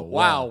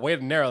 Wow. Way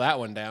to narrow that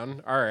one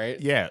down. All right.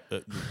 Yeah.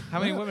 How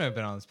many women have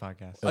been on this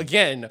podcast?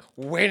 Again,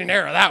 way to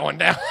narrow that one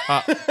down.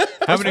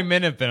 How many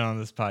men have been on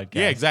this podcast?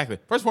 Yeah, exactly.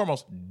 First and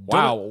foremost,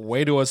 Wow.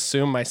 Way to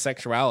assume my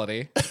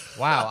sexuality.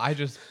 Wow, I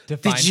just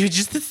defined.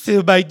 just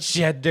assume my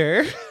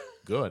gender?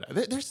 good.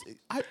 There's,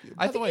 I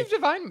by the think way, you've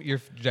defined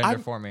your gender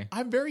I'm, for me.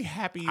 I'm very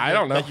happy I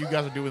don't know. that you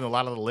guys are doing a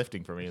lot of the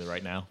lifting for me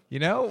right now. You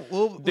know,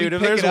 we Dude, if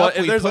pick there's it up, one-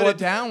 if we there's put one- it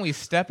down, we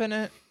step in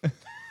it.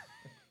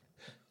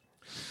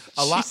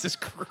 Jesus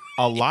Christ.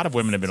 A lot of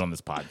women have been on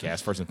this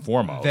podcast, first and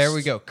foremost. There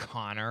we go,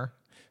 Connor.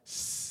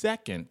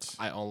 Second,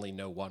 I only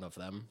know one of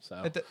them, so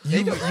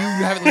you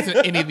haven't listened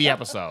to any of the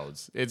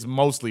episodes. It's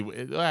mostly.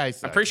 I'm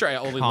pretty sure I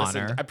only Connor.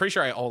 listened. I'm pretty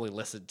sure I only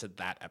listened to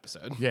that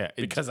episode. Yeah, it's-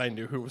 because I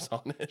knew who was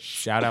on it.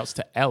 Shout outs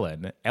to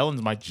Ellen.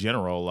 Ellen's my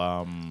general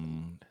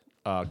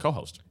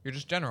co-host. You're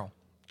just general.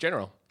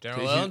 General.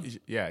 General Ellen?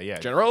 Yeah.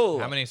 General.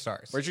 How many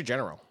stars? Where's your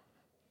general?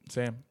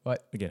 Sam?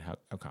 What? Again, how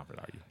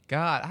confident are you?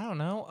 God, I don't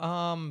know.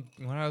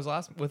 When I was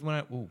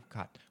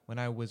when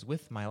I was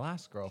with my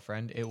last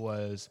girlfriend, it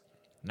was,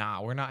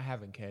 nah, we're not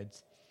having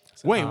kids.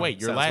 Wait,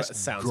 your sounds last about-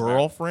 sounds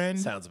girlfriend?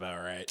 Sounds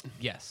about right.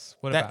 Yes.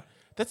 What about?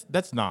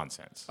 That's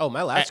nonsense. Oh,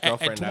 my last At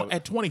girlfriend.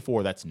 at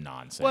 24, that's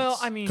nonsense. Well,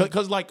 I mean-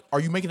 because like, are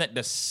you making that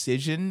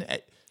decision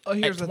at? Oh,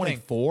 here's at the thing.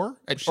 24?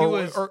 She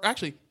was- or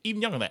actually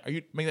even younger than that. Are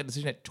you making that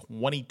decision at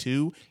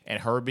 22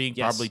 and her being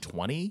Yes. probably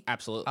 20?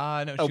 Absolutely.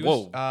 No, Oh, she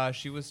whoa. was.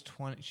 She was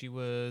 20. She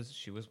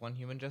was 1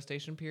 human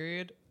gestation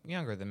period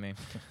younger than me,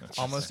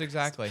 almost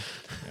exactly.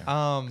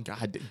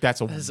 God,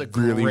 that's a This is a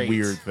really great-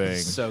 weird thing.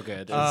 So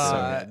good. It's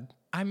so good.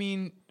 I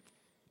mean,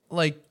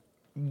 like,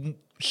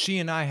 she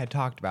and I had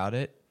talked about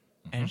it,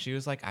 and she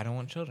was like, "I don't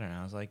want children."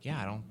 I was like, "Yeah,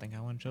 I don't think I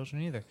want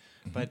children either."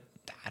 But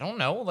I don't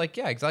know. Like,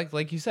 yeah, exactly.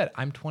 Like you said,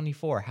 I'm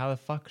 24. How the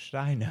fuck should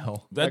I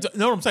know? That's,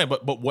 know what I'm saying?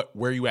 But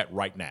where are you at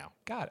right now?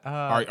 God,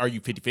 Are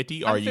you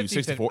 50-50? I'm Are you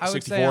 50-50. 60-40? I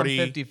would say I'm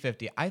 60-40?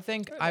 50-50. I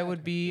think I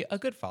would be a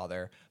good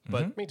father.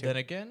 But Me too. then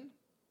again,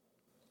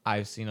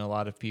 I've seen a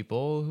lot of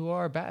people who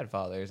are bad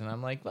fathers, and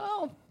I'm like,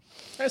 well,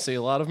 I see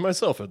a lot of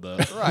myself in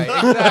that. right,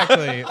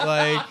 exactly.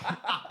 Like,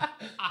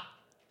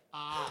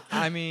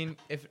 I mean,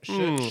 if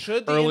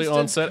should the Early instant-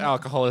 onset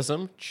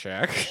alcoholism.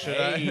 Check. should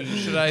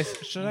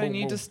I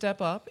need to step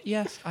up?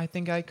 Yes, I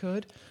think I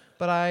could.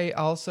 But I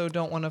also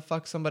don't want to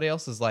fuck somebody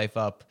else's life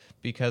up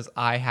because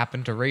I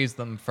happen to raise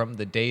them from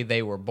the day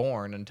they were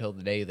born until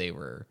the day they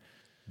were.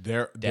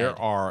 There Dead.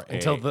 are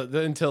Until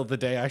the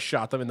day I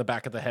shot them in the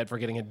back of the head for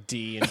getting a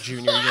D in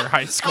junior year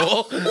high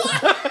school.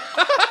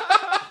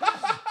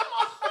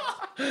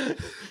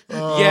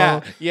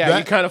 Yeah, you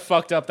that- kind of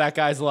fucked up that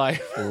guy's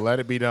life. let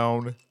it be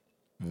known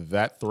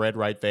that thread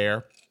right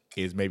there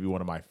is maybe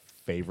one of my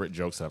favorite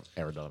jokes I've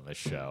ever done on this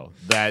show.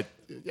 That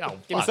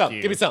Give me some.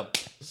 Give me some.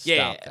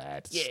 Yeah. Stop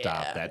that. Yeah.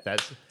 Stop that.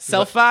 That's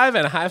Self five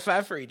and a high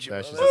five for each of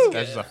that's them.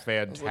 just a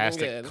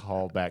fantastic good.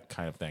 callback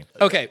kind of thing.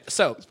 Okay,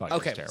 so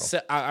podcast is terrible.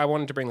 so I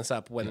wanted to bring this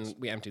up when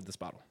we emptied this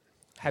bottle.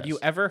 Have you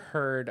ever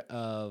heard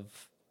of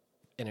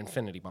an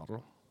infinity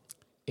bottle?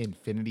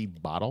 Infinity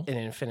bottle. An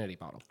infinity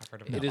bottle.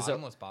 Heard of It the is a-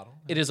 bottomless bottle.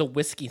 It is a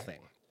whiskey thing.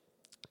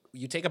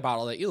 You take a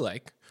bottle that you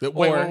like.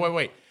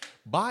 Wait.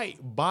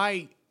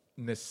 By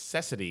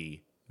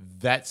necessity,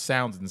 that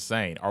sounds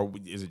insane. Or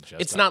is it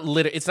just? It's not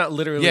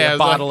literally Yeah, a it's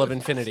bottle like- of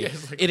infinity. yeah,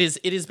 it's like-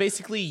 It is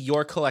basically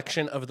your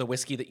collection of the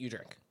whiskey that you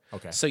drink.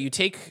 Okay. So you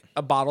take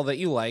a bottle that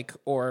you like,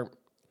 or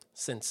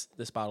since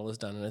this bottle is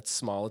done and it's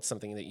small, it's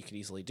something that you could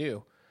easily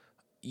do.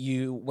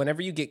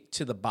 Whenever you get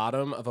to the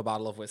bottom of a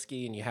bottle of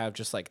whiskey and you have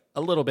just like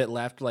a little bit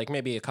left, like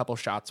maybe a couple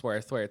shots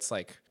worth, where it's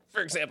like,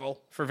 for example,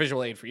 for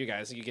visual aid for you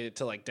guys, you get it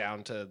to like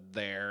down to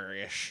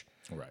there-ish.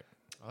 right.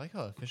 I like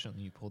how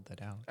efficiently you pulled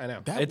that out. I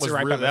know. That It's was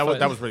right really, by my foot.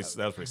 that was pretty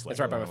slick. It's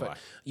right by my I'm not foot. gonna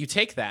You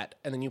take that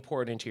and then you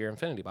pour it into your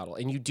infinity bottle,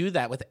 and you do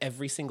that with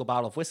every single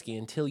bottle of whiskey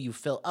until you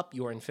fill up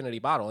your infinity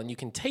bottle, and you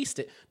can taste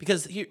it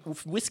because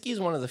whiskey is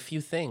one of the few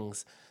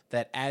things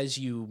that as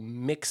you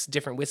mix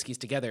different whiskeys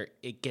together,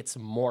 it gets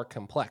more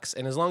complex.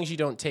 And as long as you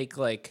don't take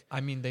like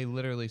I mean, they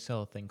literally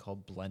sell a thing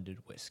called blended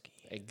whiskey.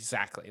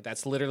 exactly,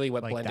 that's literally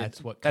what Like blended.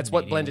 that's what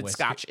Canadian blended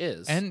whiskey Scotch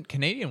is. And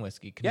Canadian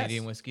whiskey.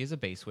 Canadian Yes. whiskey is a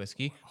base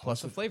whiskey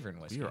plus a flavored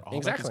whiskey. We are all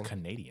Exactly. like as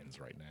Canadians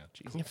right now.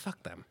 Jesus. Yeah,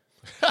 fuck them.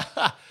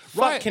 Ryan-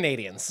 Fuck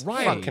Canadians.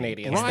 Ryan- Fuck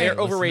Canadians. Ryan, They're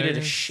overrated as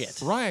listeners.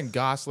 shit. Ryan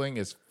Gosling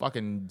is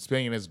fucking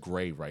spinning in his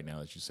grave right now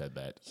that you said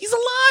that. He's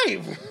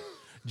alive.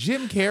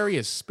 Jim Carrey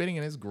is spinning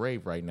in his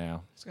grave right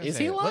now. Is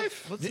he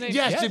alive? Let's name,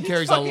 Yes, Jim he's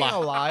Carrey's fucking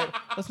alive.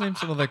 Let's name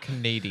some other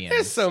Canadians.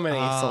 There's so many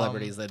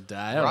celebrities that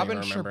die. I don't Robin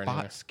even remember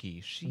anymore.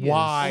 Scherbatsky. She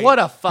Why? is What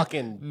a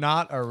fucking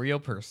not a real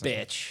person.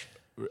 bitch.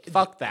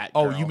 Fuck that.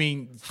 Oh, girl. you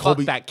mean Fuck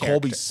Colby, that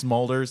Colby character.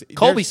 Smulders?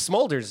 Colby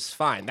Smulders is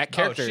fine. That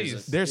character she's-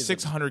 is. There's is a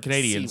 600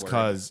 Canadians C word.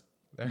 because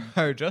There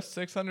are just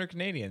 600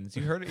 Canadians.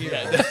 You heard it here.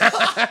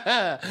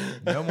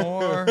 No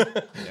more,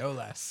 no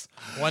less.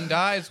 One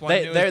dies, one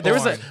new is there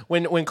was a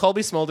born. when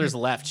Colby Smulders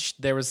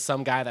left. There was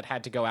some guy that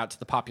had to go out to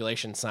the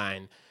population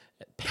sign,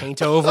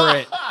 paint over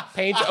it,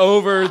 paint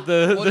over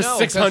the Well, no,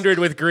 600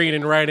 with green,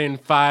 and write in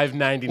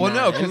 599. Well,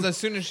 no, because as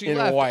soon as she in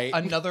left, white.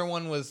 another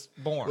one was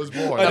born.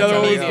 Another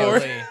one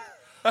was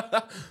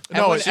born.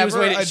 No, she was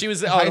waiting- she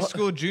was- high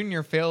school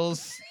junior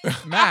fails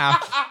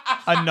math.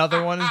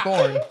 Another one is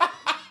born.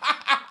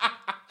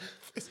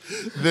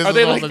 this Are is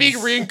they all like the-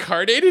 being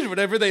reincarnated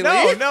whenever they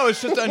No, leave? no,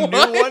 it's just a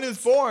new one is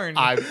born.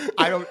 I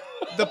don't.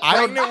 The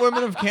pregnant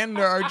women of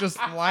Canada are just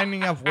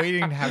lining up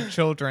waiting to have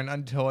children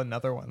until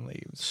another one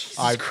leaves.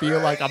 I feel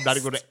like I'm not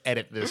even going to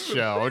edit this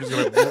show. I'm just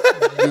going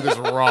to do this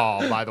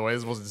raw. By the way, this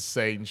is the most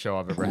insane show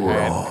I've ever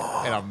had,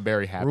 and I'm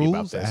very happy about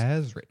Rules this.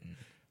 as written.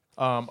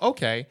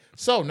 Okay,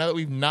 so now that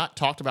we've not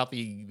talked about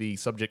the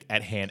subject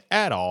at hand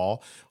at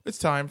all, it's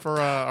time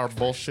for our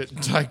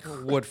bullshit type.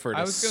 Woodford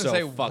I is was going so to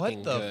say, fucking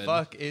what the good.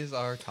 fuck is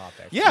our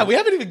topic? Yeah, we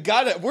haven't even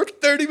got it. We're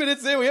 30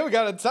 minutes in. We haven't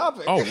got a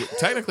topic. Oh,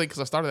 technically, because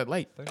I started that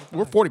late.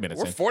 We're 40 minutes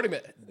We're in. 40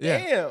 minutes. Yeah.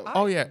 Damn.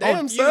 Oh yeah.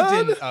 Damn, Oh,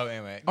 son. Didn't, oh,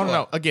 anyway. oh go no,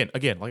 on. no.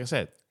 Again. Like I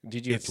said,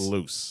 Did you? it's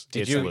loose.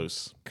 Did It's you-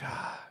 loose.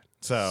 God.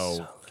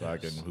 So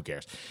fucking who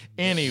cares?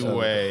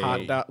 Anyway,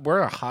 Hot dog. We're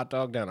a hot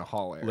dog down a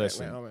hallway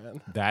listen, right now,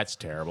 man. that's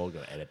terrible.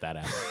 Gonna edit that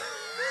out.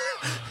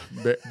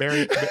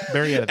 Barry,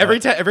 edit Every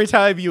that.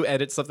 time you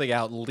edit something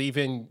out, leave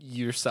in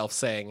yourself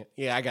saying,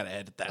 "Yeah, I gotta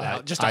edit that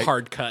out." Just a I-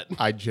 hard cut.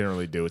 I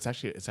generally do. It's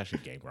actually a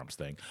Game Grumps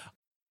thing.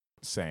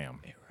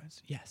 Sam,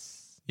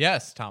 Yes.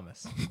 Yes,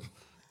 Thomas.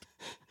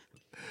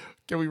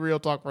 can we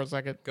real talk for a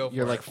second? Go for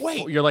You're it.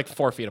 like you're like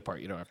 4 feet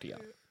apart. You don't have to yell.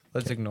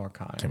 Let's ignore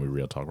Connor. Can we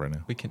real talk right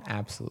now? We can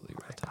absolutely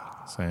real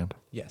talk. Sam,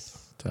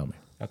 Yes. tell me,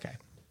 Okay.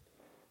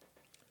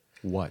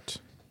 what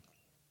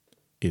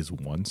is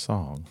one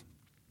song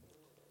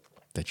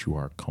that you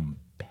are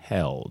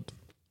compelled?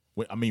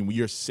 I mean, when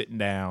you're sitting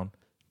down,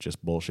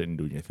 just bullshitting,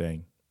 doing your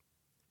thing,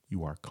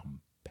 you are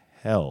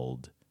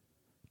compelled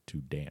to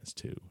dance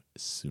to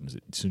as soon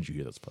as you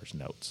hear those first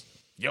notes.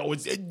 Yo,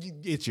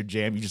 it's your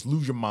jam. You just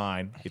lose your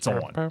mind. It's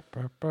on.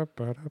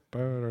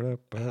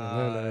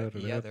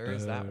 Yeah, there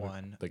is that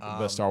one.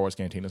 The Star Wars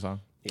Cantina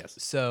song. Yes.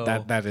 So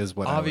that is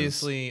what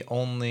obviously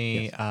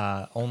only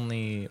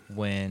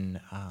when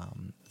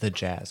the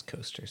Jazz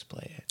Coasters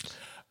play it.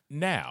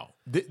 Now,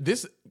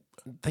 this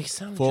they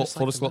sound full just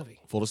like the movie.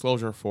 full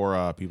disclosure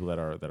for people that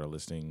are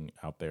listening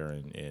out there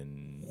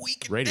in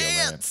radio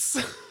land.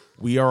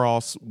 We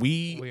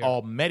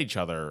all met each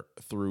other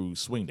through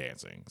swing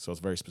dancing, so it's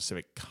a very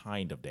specific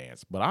kind of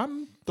dance. But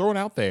I'm throwing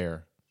out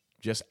there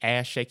just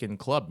ass shaking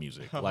club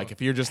music. Like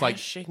if you're just like,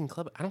 Shaking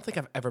Club. I don't think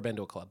I've ever been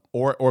to a club.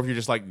 or if you're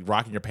just like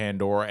rocking your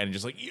Pandora and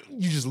just like you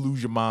just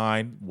lose your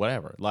mind,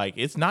 whatever. Like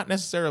it's not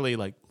necessarily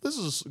like this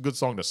is a good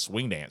song to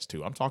swing dance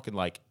to. I'm talking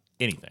like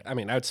anything. I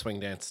mean, I would swing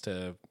dance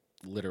to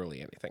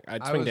literally anything.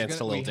 I'd swing dance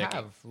to Lil Dicky.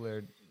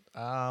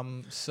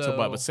 So,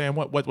 But Sam,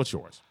 what's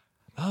yours?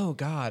 oh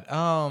God.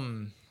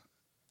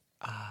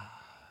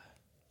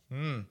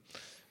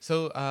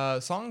 So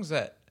songs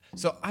that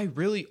I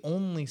really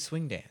only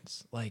swing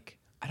dance. Like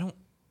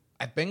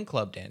I've been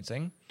club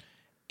dancing,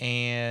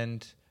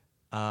 and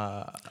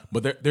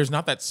But there's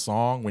not that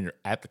song when you're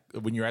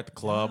at the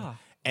club Yeah.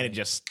 and it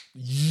just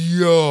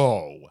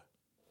yo.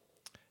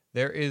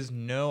 there is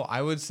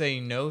I would say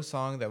no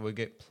song that would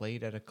get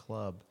played at a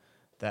club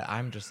that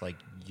I'm just like,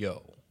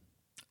 yo,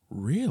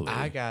 Really?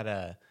 I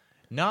gotta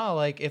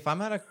like if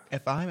I'm at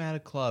a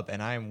club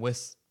and I'm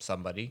with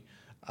somebody,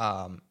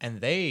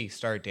 and they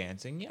start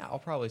dancing, yeah, I'll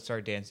probably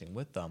start dancing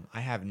with them. I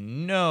have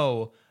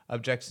no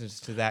objections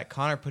to that.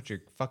 Connor, put your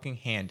fucking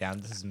hand down.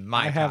 This is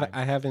my time.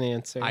 I have an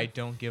answer. I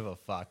don't give a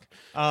fuck.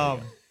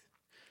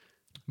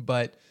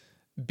 But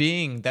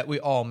being that we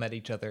all met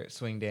each other at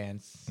Swing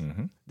Dance,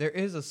 there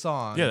is a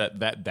song Yeah,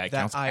 that that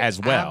counts I as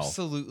well.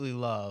 absolutely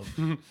love.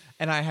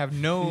 And I have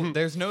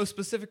there's no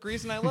specific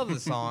reason I love the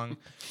song,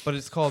 but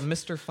it's called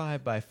Mr.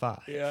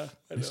 5x5. Yeah,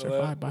 Mr.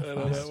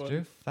 5x5.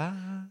 Mr.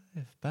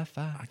 5x5.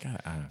 I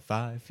got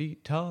 5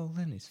 feet tall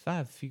and he's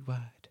 5 feet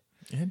wide.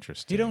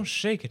 interesting. He don't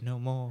shake it no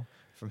more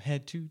from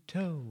head to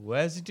toe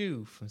as he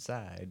do from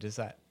side to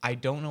side. I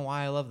don't know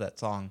why I love that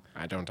song,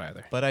 I don't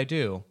either. but I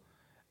do.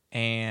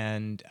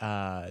 And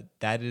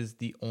that is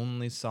the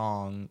only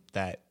song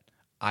that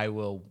I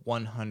will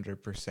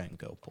 100%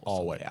 go pull.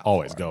 somebody out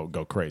always for.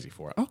 go crazy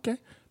for it. Okay,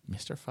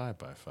 Mr.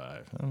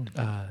 5x5.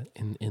 Oh.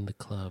 In the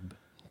club,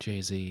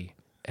 Jay-Z,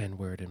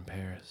 N-word in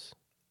Paris.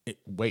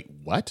 Wait,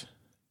 what?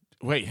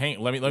 Wait, hang.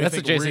 Let me That's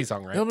think. a Jay-Z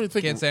song, right? Let me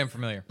think. Can't say I'm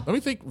familiar. Let me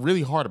think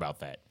really hard about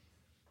that.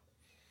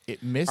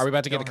 It missed. Are we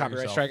about to get a Don't hurt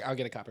copyright yourself. strike? I'll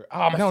get a copyright.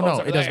 Oh, my No, phone's no,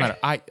 over it doesn't there.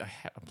 matter. I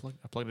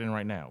plugged it in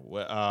right now.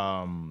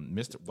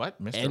 Mr.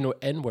 What? Mr.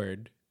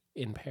 N-word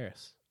in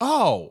Paris.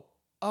 Oh,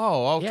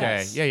 okay.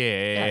 Yes. Yeah.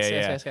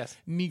 Yes.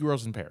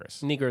 Negroes in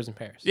Paris. Negroes in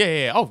Paris.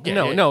 Yeah. Oh, yeah.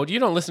 No, yeah. no, you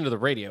don't listen to the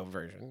radio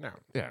version. No.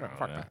 Yeah, no,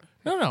 fuck that.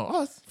 No.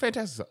 Oh, it's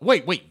fantastic. Song.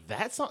 Wait.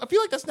 That song. I feel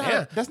like that's not.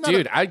 Yeah, That's not.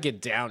 dude, I'd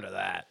get down to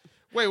that.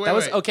 Wait. That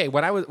was okay.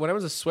 When I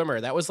was a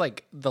swimmer, that was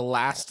like the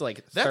last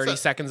like That's 30 a-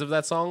 seconds of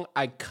that song.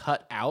 I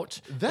cut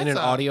out That's in an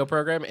a- audio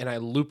program and I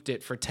looped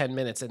it for 10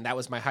 minutes, and that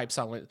was my hype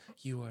song. Like,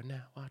 you are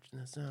now watching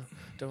the zone.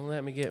 Don't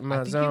let me get in my I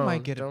think zone. you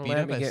might get Don't beat let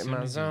up me as get in soon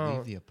my as you leave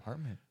zone. the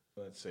apartment.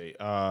 Let's see.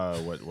 What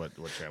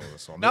channel is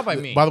this on? Not by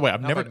me. By the way,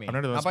 I've Not never by me.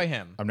 done Not this. by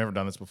him. I've never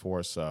done this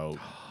before. So.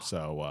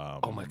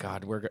 Oh my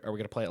God, are we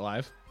gonna play it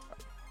live?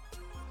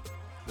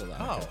 Hold on,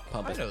 Oh, okay.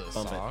 Pump I it. know this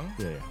Pump song.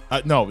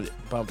 Yeah. No. it.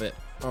 Bump it.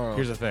 Oh.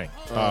 Here's the thing.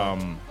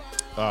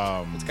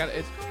 It's got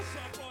it.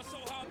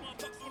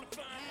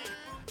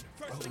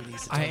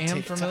 I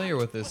am familiar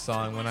with this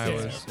song. When I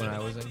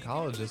was in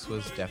college, this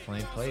was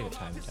definitely played at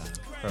time to time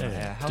from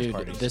house Dude,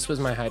 parties. this was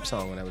my hype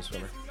song when I was a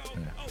swimmer.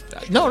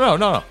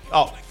 No.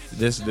 Oh,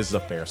 this is a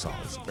fair song.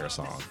 It's a fair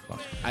song.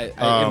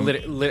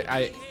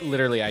 I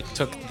literally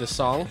took the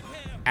song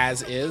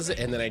as is,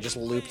 and then I just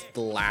looped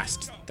the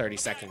last 30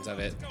 seconds of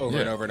it over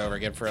and over and over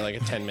again for like a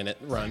 10-minute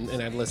run,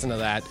 and I'd listen to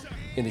that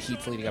in the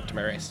heats leading up to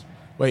my race.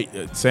 Wait,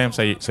 Sam,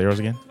 say yours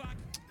again.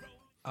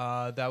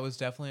 That was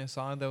definitely a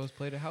song that was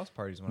played at house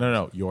parties. When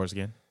No, yours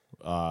again.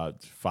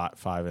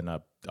 Five and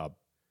up.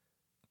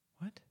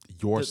 What?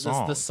 Your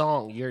song. The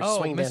song, your Oh,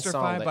 swing dance Mr.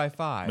 song.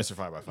 5x5. Mr.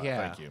 5x5.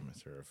 Yeah. Thank you,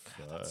 Mr.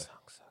 That song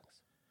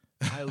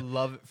sucks. I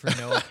love it for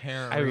no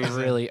apparent I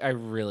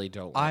reason. really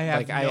don't. I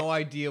have like, no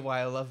idea why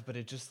I love it, but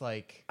it just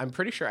like I'm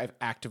pretty sure I've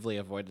actively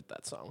avoided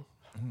that song.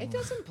 it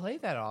doesn't play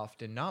that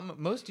often. Not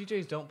most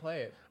DJs don't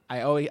play it.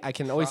 I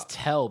can always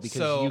tell because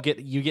So- you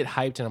get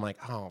hyped, and I'm like,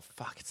 oh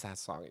fuck, it's that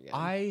song again.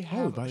 I Oh,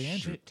 have by the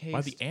Andrew, shit taste.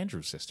 by the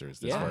Andrews sisters.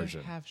 This Yeah.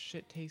 version. I have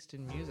shit taste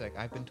in music.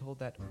 I've been told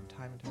that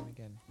time and time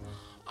again.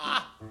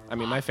 I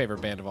mean, my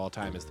favorite band of all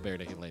time is the Bare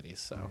Naked Ladies.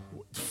 So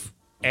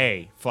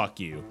A, fuck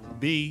you.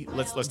 B,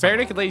 let's Bare talk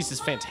Naked Ladies is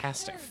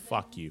fantastic. about-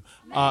 fuck you.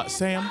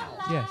 Sam,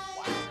 Yes.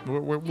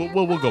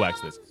 we'll go back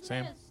to this.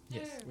 Sam,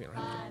 Yes. We don't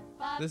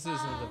have This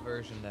isn't the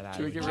version that I Should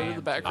we would get rid of the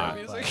jam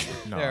background to, music?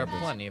 but No, there are this-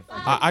 plenty of.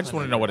 I just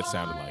want to know what it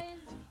sounded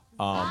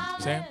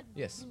like. Sam,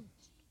 Yes,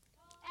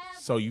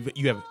 so you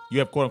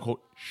have quote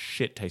unquote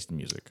shit taste in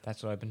music.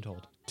 that's what I've been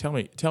told. Tell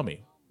me,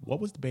 what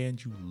was the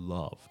band you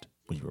loved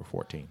when you were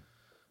 14?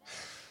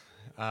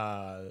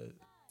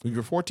 When you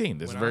were 14,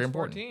 this is When very I was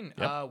important. 14,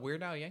 Yep.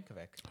 Weird Al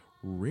Yankovic.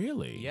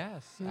 Really?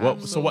 Yes. Well,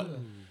 absolutely.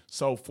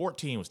 So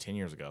 14 was 10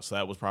 years ago. So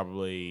that was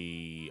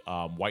probably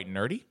White and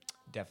Nerdy.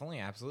 Definitely,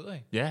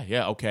 absolutely.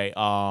 Yeah. Okay.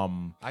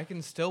 I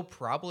can still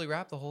probably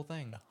rap the whole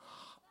thing.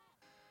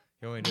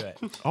 You want me to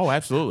do it? Oh,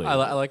 absolutely. I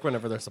like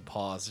whenever there's a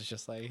pause. It's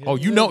just like, Oh,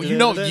 you can't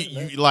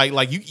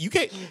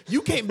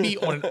be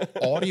on an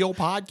audio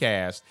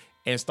podcast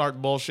and start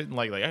bullshitting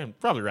like I can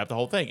probably rap the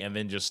whole thing and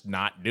then just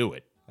not do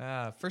it.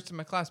 First in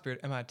my class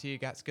period, MIT.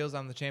 Got skills.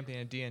 I'm the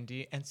champion of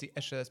D&D. NC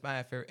Esha, that's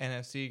my favorite.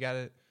 NFC. Got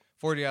it.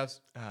 40 hours.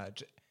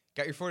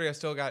 Got your 40 hours.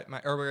 Still got my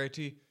Urban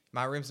IT.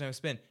 My rims never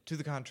spin. To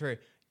the contrary,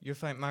 you'll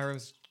find my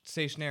rims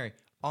stationary.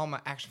 All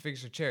my action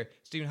figures are cherry.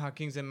 Stephen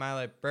Hawking's in my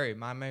library.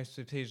 My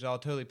master page is all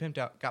totally pimped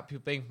out. Got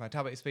people begging for my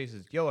top 8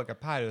 spaces. Yo, I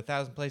got pie to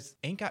 1,000 places.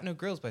 Ain't got no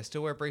grills, but I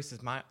still wear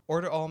braces. My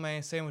order all my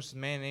sandwiches,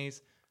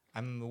 mayonnaise.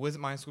 I'm a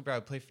wizard mind school, but I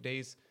would play for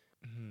days.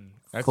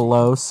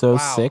 flow so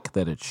Wow. sick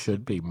that it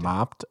should be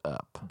mopped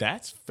up.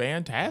 That's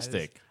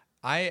fantastic.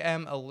 I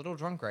am a little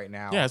drunk right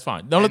now. Yeah, that's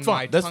fine. No, and that's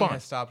fine. My That's tongue fine.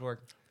 has stopped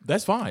working.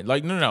 That's fine.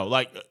 Like no.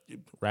 Like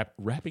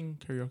rapping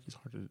karaoke is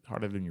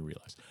harder than you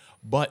realize.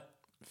 But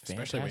Especially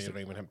when you fantastic.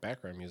 don't even have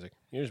background music.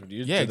 You just do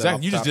Yeah, that exactly.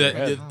 off You the just top do of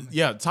your that. head.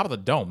 Yeah, top of the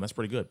dome. That's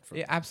pretty good.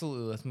 Yeah,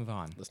 absolutely. Let's move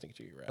on. Listening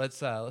to you rap. Let's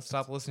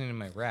stop listening to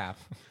my rap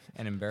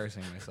and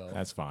embarrassing myself.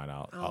 That's fine.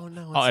 I'll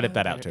no, I'll it's edit not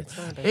that out there. too. It's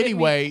not there.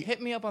 Anyway,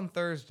 hit me up on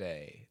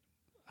Thursday,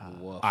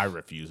 I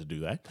refuse to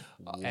do that.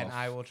 and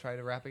I will try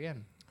to rap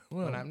again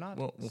when I'm not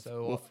well,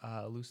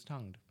 loose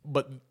tongued.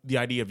 But the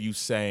idea of you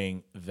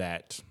saying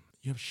that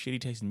You have shitty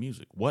taste in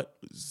music. What?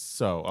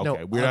 So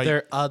okay,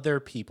 No, other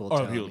people Oh,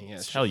 tell people me.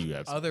 Yes. tell you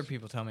have. Other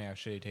people tell me I have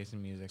shitty taste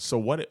in music. So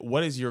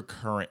what is your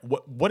current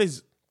what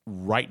is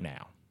right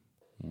now?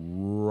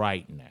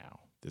 Right now.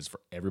 This is for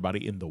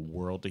everybody in the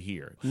world to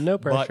hear. No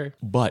pressure.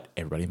 But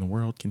everybody in the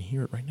world can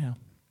hear it right now.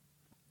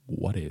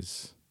 What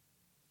is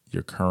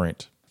your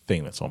current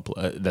thing that's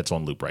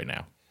on loop right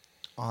now?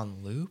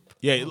 On loop?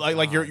 Yeah,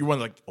 like you're one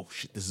like, oh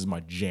shit, this is my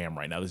jam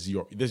right now. This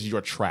is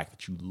your track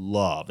that you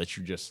love, that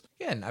you just.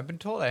 Yeah, and I've been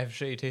told I have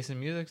shitty taste in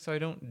music, so I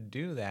don't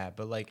do that.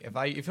 But like,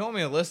 if you want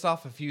me to list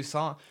off a few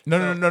songs,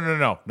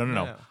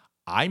 No.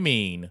 I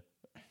mean,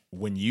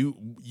 when you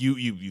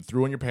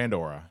threw in your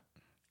Pandora,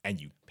 and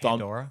you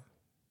Pandora.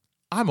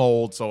 I'm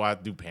old, so I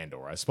do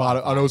Pandora. I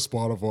know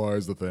Spotify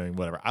is the thing.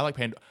 Whatever. I like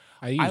Pandora.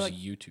 I use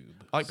YouTube.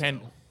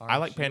 I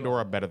like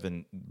Pandora better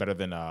than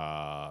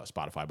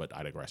Spotify, but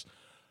I digress.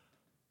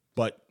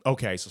 But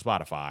okay, so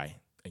Spotify,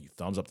 and you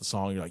thumbs up the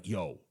song. You're like,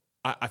 yo,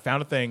 I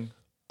found a thing.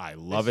 I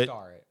love it.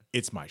 Star it.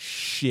 It's my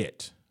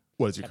shit.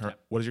 What is your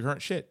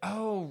current shit?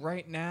 Oh,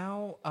 right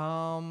now,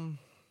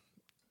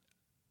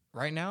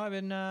 I've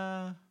been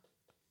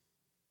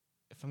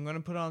if I'm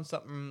gonna put on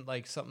something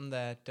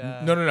that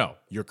No.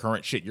 Your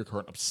current shit. Your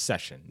current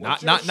obsession.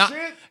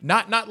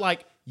 Not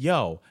like,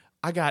 yo,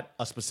 I got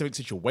a specific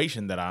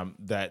situation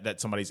that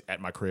somebody's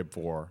at my crib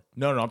for.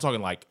 No. I'm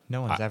talking like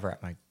no one's ever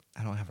at my.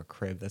 I don't have a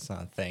crib. That's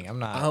not a thing. I'm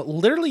not.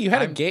 Literally, you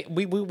had a game.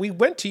 We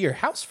went to your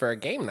house for a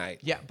game night.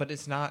 Yeah, but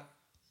it's not.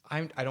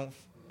 I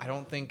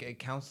don't think it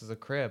counts as a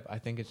crib. I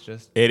think it's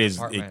just. it is.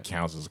 apartment. It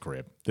counts as a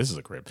crib. This is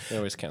a crib. It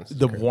always counts.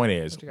 The point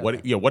is,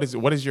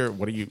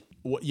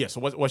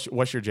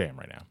 what's your jam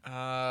right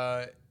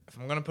now? If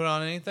I'm gonna put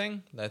on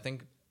anything, I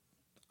think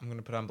I'm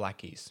gonna put on Black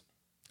Keys.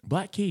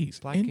 Black Keys.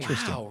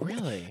 Interesting. Wow,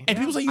 really? And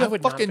people say you I have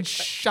would not fucking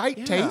expect-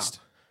 shite taste.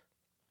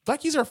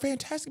 Black Keys are a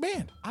fantastic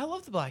band. I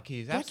love the Black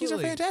Keys. Black Keys are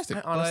Absolutely. fantastic.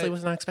 I honestly But-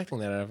 was not expecting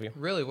that out of you.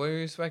 Really, what were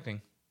you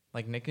expecting?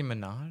 Like Nicki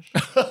Minaj?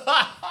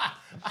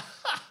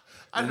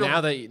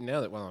 Now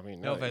that well, I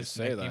mean, No now that you offense,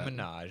 say Nicki that.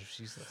 Minaj.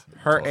 She's listening.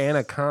 Her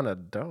anaconda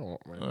don't.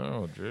 Man.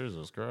 Oh,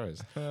 Jesus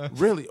Christ.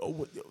 Really?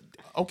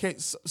 Okay,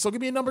 so give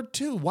me a number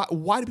 2.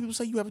 Why do people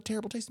say you have a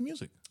terrible taste in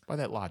music? By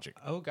that logic.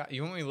 Oh God,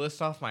 you want me to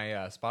list off my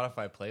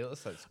Spotify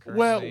playlist? That's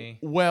currently.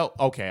 Well,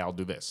 okay, I'll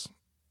do this.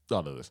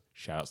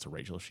 Shout outs to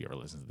Rachel if she ever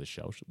listens to this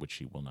show, which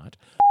she will not.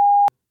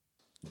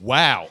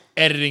 Wow,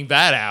 editing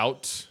that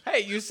out.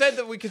 Hey, you said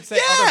that we could say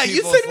Yeah, other you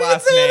people's said we could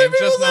last say other names,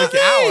 just people's not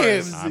last ours.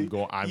 names. I'm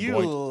You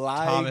going.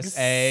 lying Thomas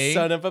A.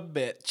 son of a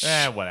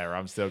bitch. Whatever.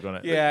 I'm still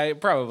gonna. Yeah,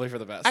 probably for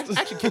the best.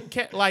 Actually,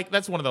 can't like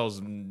that's one of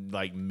those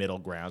like middle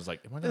grounds.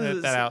 Like, am I gonna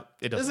edit that out?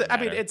 It doesn't. I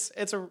mean, matter. it's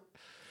a.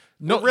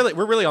 No,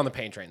 we're really on the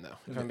pain train though.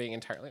 If I'm being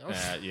entirely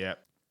honest. Yeah.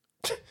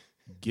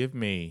 Give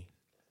me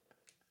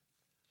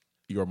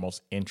your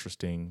most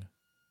interesting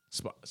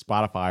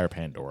Spotify or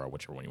Pandora,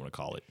 whichever one you want to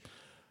call it,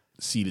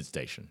 seated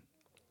station.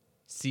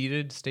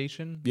 Seated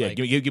station. Yeah, Like-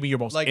 give me your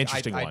most like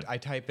interesting I, one. I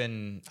type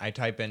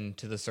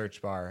into the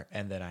search bar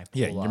and then I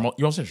pull Yeah, up.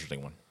 your most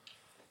interesting one,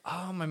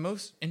 Oh, my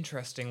most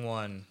interesting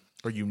one.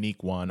 or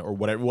unique one, or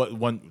whatever. What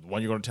one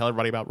you're going to tell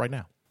everybody about right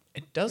now?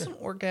 It doesn't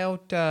work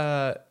out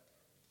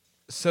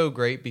so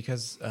great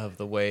because of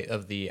the way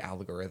of the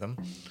algorithm,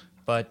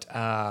 but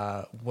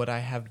what I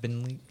have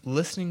been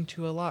listening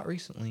to a lot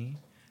recently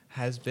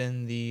has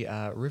been the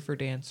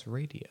Riverdance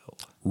Radio.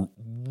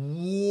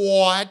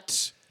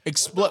 What?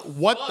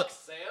 What the?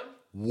 Sam?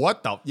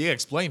 What the? Yeah,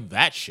 explain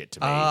that shit to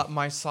me.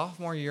 My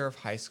sophomore year of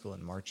high school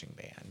in marching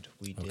band,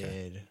 we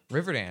did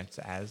Riverdance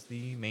as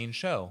the main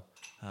show,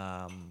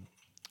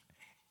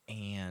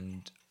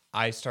 and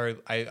I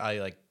started. I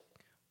like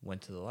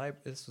went to the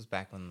library. This was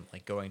back when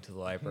like going to the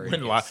library. to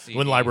get when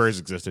CDs. libraries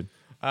existed.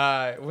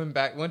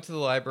 Went to the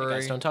library.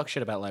 Guys, don't talk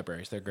shit about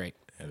libraries. They're great.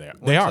 Yeah, they are.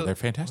 Went They are. to- They're Went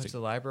fantastic. to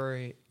the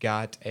library,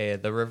 got the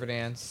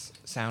Riverdance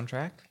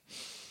soundtrack,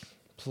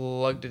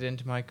 plugged it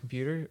into my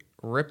computer,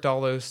 ripped all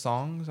those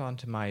songs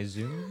onto my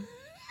Zune.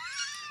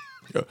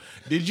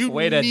 Did you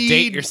Way to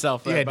date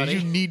yourself there, Yeah. buddy.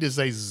 Did you need to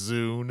say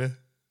Zune?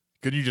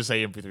 Could you just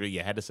say MP3?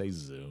 You had to say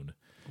Zune.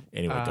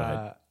 Anyway, go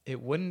ahead. It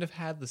wouldn't have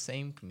had the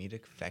same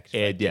comedic effect. if I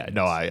And yeah, didn't.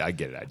 no, I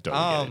get it. I totally get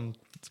it. Um,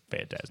 It's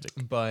fantastic.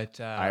 But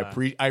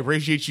I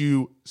appreciate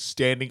you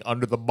standing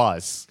under the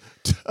bus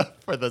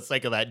for the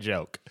sake of that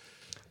joke.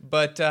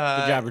 But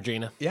Good job,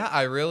 Regina. yeah,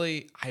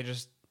 I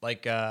just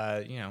like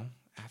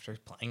after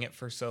playing it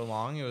for so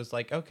long, it was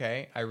like,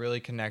 okay, I really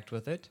connect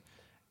with it.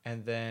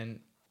 And then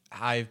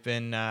I've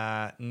been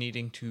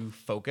needing to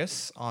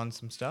focus on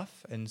some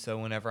stuff, and so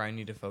whenever I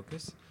need to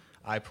focus,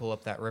 I pull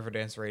up that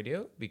Riverdance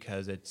Radio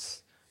because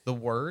the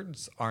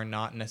words are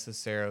not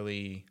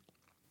necessarily.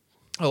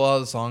 A lot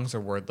of the songs are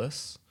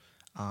wordless,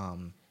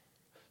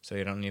 so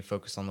you don't need to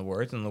focus on the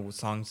words. And the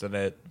songs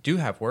that do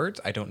have words,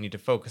 I don't need to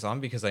focus on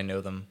because I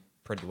know them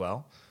pretty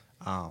well,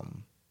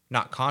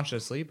 not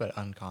consciously but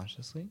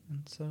unconsciously.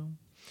 And so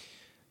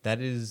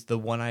that is the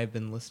one I've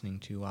been listening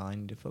to while I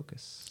need to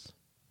focus.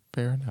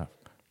 Fair enough.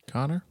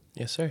 Connor,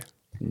 Yes, sir.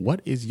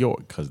 what is your?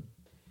 Because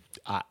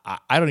I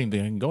don't even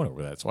think I can go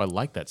over that. So I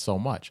like that so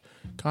much.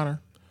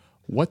 Connor,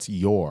 what's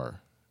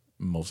your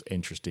most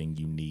interesting,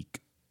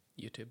 unique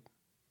YouTube.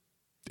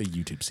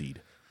 YouTube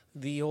seed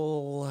The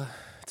old,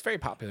 it's very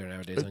popular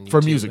nowadays on YouTube.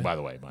 for music, by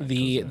the way. Mike,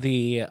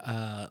 The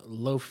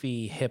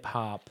lo-fi hip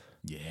hop,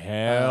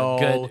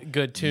 yeah,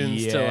 good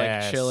tunes to like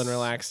yes. chill and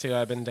relax to.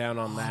 I've been down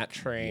on that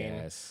train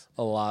Yes.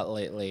 a lot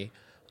lately.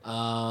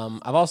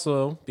 I've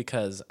also,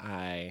 because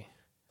I'm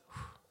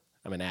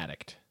an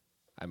addict.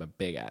 I'm a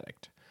big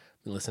addict.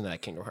 Been listening to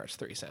that Kingdom Hearts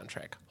 3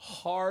 soundtrack.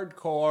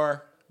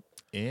 Hardcore.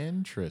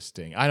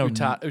 Interesting. I don't.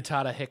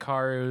 Utada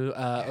Hikaru,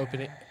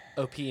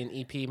 OP and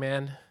EP,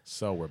 man.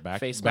 So we're back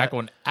Face back ma-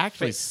 on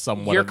actually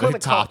somewhat You're of gonna the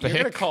call, topic.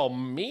 you're gonna call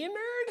me a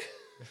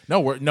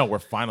nerd? No, we're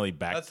finally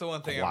back. That's the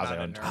one thing I'm not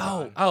a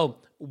quasi- nerd. Oh,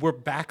 we're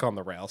back on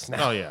the rails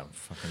now. Oh yeah,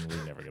 fucking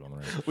we never get on the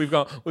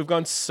rails. We've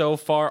gone so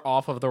far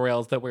off of the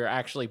rails that we're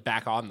actually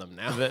back on them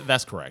now.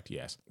 That's correct.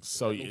 Yes.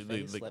 So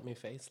Let me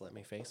face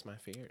my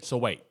fears. so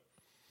wait.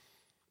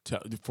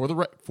 For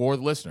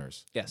the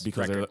listeners, Yes,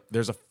 because record.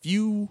 there's a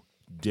few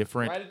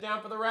different Write it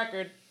down for the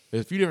record.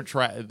 there's a few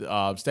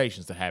different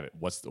stations that have it.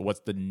 What's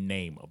the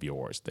name of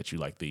yours that you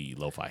like the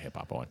lo-fi hip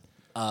hop on?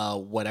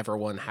 Whatever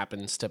one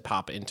happens to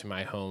pop into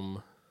my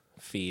home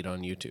feed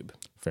on YouTube.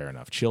 Fair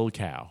enough. Chilled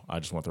Cow. I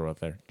just want to throw it up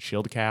there.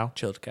 Chilled Cow.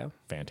 Chilled Cow.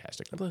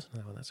 Fantastic. Listen to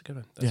that one. That's a good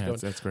one. Yeah, a good one.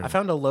 that's great. I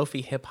found a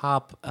lo-fi hip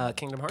hop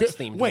Kingdom Hearts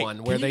themed Wait, one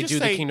can where you they just do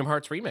the say- Kingdom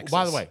Hearts remixes.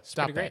 By the way, It's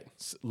stop pretty that.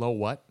 great. Low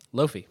what?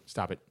 Lo-fi.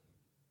 Stop it.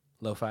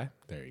 Lo-fi.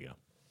 There you go.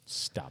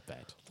 Stop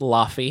that.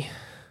 Lofi.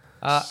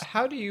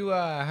 How do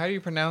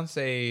you pronounce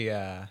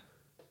a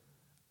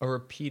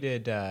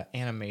repeated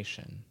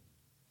animation?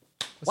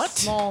 What? A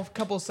small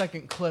couple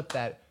second clip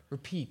that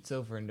repeats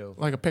over and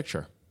over. Like a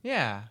picture.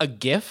 Yeah. A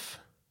GIF.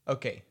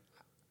 Okay.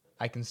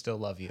 I can still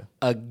love you.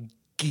 A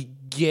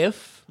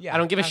GIF. Yeah, I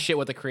don't give a I've- shit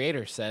what the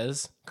creator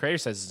says. Creator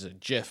says it's a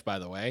GIF, by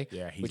the way.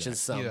 Yeah, he which does. is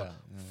some Yeah.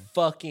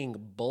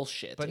 fucking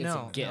bullshit. But it's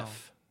no, a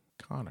GIF.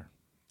 Connor.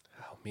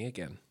 Oh, me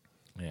again.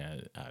 Yeah,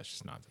 it's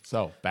just nonsense.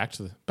 So back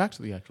to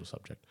the actual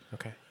subject.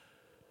 Okay.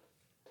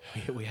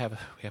 We have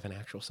an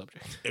actual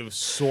subject. It was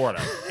sort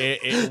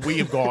of. We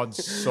have gone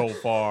so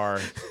far.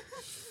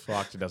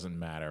 Fuck, it doesn't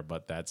matter.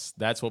 But that's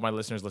what my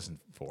listeners listen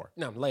for.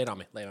 No, lay it on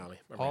me. Lay it on me.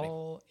 I'm ready.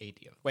 All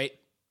 80 of them. Wait.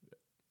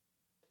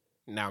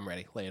 Now I'm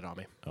ready. Lay it on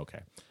me.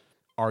 Okay.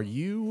 Are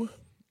you?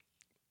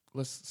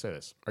 Let's say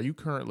this. Are you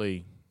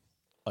currently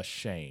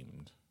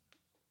ashamed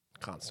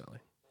Constantly.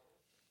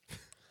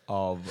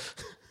 of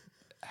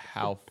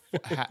how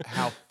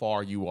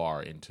far you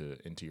are into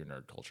your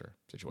nerd culture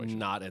situation?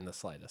 Not in the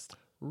slightest.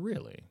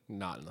 Really?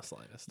 Not in the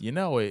slightest. You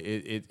know,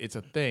 it's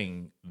a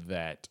thing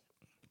that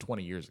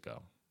 20 years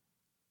ago.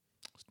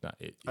 It's not.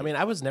 I mean,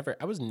 I was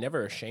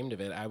never ashamed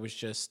of it. I was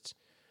just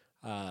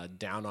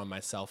down on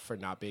myself for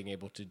not being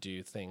able to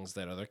do things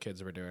that other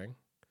kids were doing.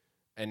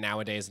 And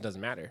nowadays it doesn't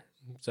matter.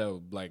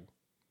 So like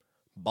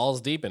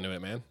balls deep into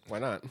it, man. Why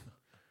not?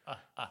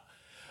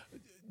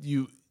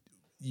 You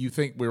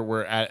think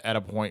we're at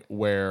a point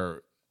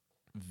where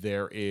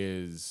there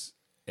is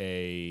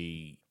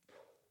the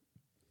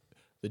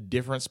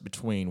difference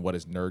between what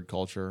is nerd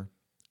culture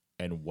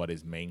and what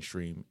is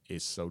mainstream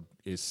is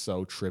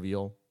so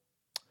trivial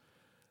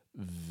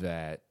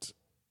that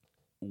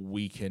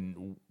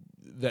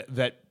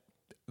that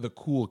the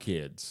cool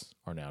kids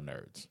are now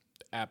nerds.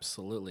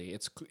 Absolutely.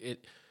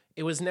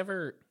 It was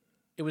never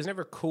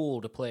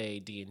cool to play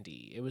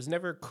D&D. It was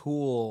never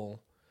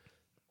cool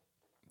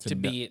to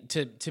be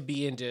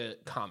into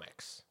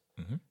comics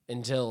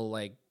until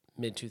like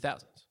mid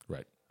 2000s.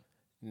 Right.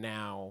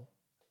 Now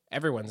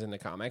everyone's into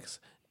comics.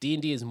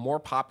 D&D is more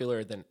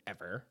popular than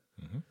ever.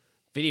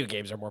 Video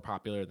games are more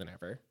popular than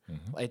ever.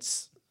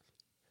 It's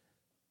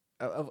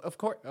of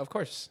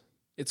course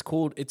it's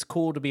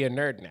cool to be a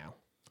nerd now.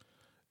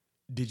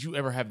 Did you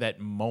ever have that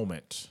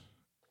moment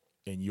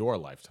in your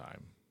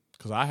lifetime?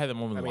 Because I had that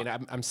moment. I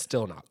mean, I'm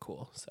still not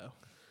cool, so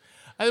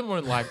I had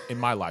one in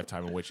my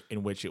lifetime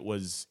in which it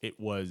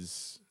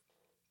was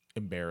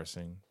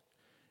embarrassing,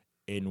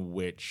 in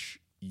which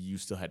you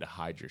still had to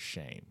hide your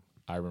shame.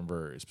 I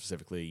remember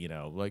specifically,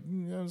 like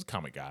I was a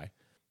comic guy.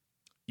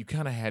 You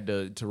kind of had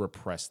to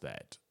repress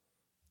that.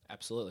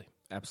 absolutely.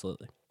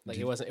 Like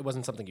it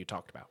wasn't something you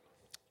talked about.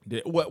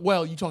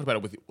 Well, you talked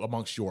about it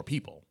amongst your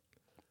people.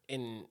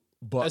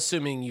 But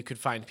Assuming you could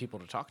find people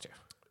to talk to.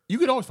 you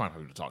could always find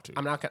people to talk to.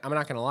 I'm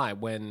not gonna lie.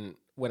 When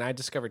I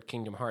discovered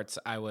Kingdom Hearts,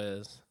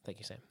 thank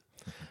you, Sam.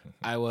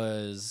 I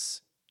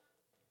was,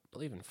 I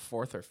believe, in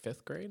 4th or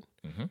 5th grade.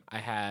 I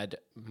had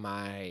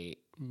my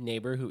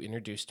neighbor who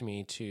introduced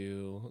me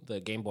to the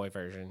Game Boy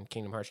version,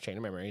 Kingdom Hearts Chain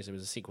of Memories. It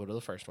was a sequel to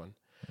the first one,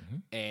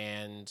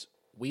 and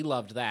we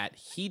loved that.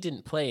 He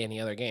didn't play any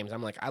other games.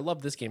 I'm like, I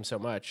love this game so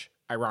much.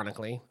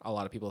 Ironically, a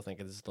lot of people think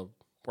it is the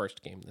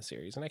worst game in the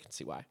series, and I can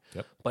see why.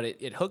 Yep. But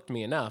it hooked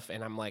me enough,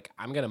 and I'm like,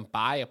 I'm gonna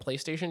buy a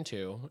PlayStation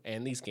 2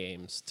 and these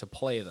games to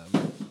play them.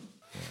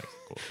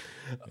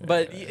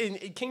 But in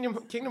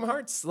Kingdom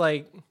Hearts,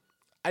 like,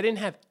 I didn't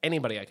have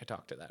anybody I could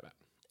talk to that about.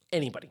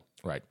 Anybody.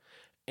 Right.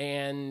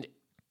 And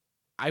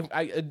I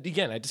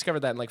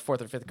discovered that in like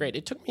 4th or 5th grade.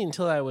 It took me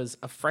until I was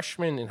a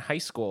freshman in high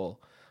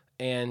school,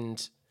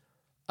 and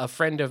a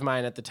friend of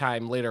mine at the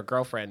time, later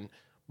girlfriend,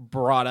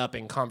 brought up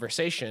in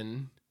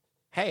conversation,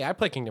 hey, I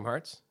play Kingdom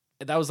Hearts.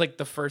 That was like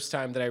the first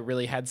time that I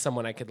really had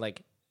someone I could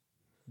like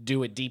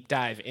do a deep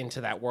dive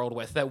into that world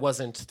with that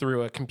wasn't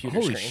through a computer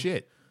Holy screen.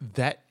 shit!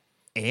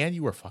 And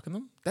you were fucking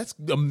them? That's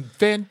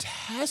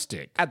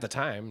fantastic. At the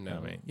time, no. I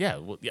mean, yeah,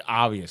 well, yeah,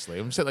 obviously.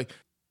 I'm saying like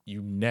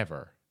you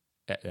never.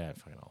 Fucking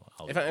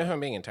If I'm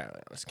being entirely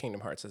honest,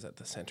 Kingdom Hearts is at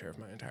the center of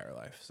my entire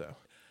life. So,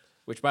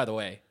 which, by the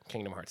way,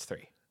 Kingdom Hearts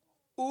 3.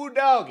 Ooh,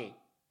 doggy.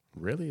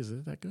 Really? Is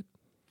it that good?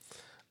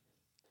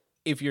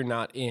 If you're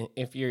not drinking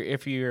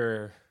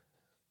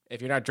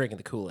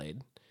the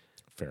Kool-Aid.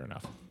 Fair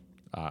enough.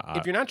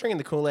 If you're not drinking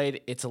the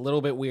Kool-Aid, it's a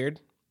little bit weird.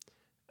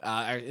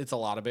 It's a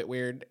lot of bit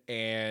weird,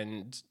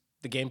 and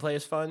the gameplay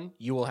is fun.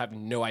 You will have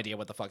no idea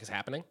what the fuck is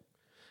happening.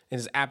 It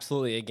is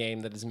absolutely a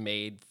game that is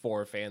made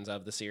for fans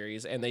of the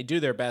series, and they do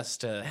their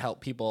best to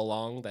help people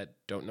along that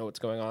don't know what's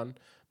going on.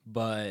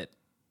 But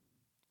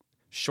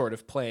short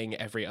of playing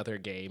every other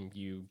game,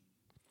 you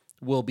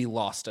will be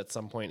lost at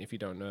some point if you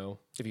don't know,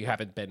 if you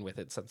haven't been with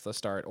it since the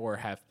start or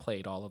have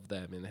played all of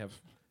them and have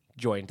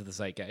joined the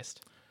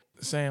zeitgeist.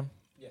 Sam,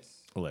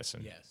 Yes.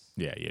 listen. Yes.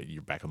 Yeah,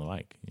 you're back on the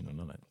mic. You don't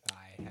know that.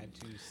 I had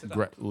to sit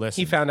up.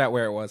 Listen. He found out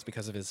where it was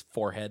because of his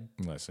forehead.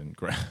 Listen.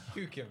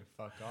 You can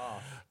fuck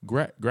off.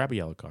 Grab a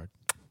yellow card.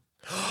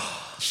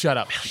 Shut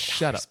up.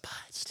 Shut up.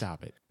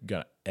 Stop it.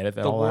 Gonna edit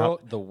that all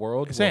out. The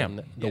world,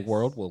 Sam. the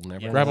world will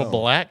never Grab know. a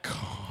black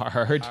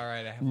card. All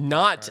right, I have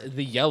Not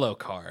the yellow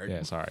card.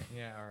 Yeah, sorry.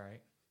 Yeah, all right.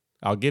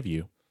 I'll give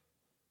you.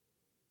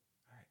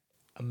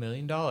 $1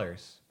 million.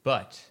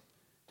 But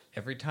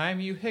every time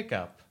you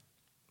hiccup,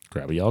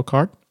 Grab a yellow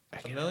card.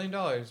 $1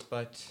 million,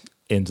 but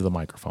Into the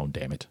microphone,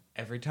 damn it.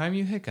 every time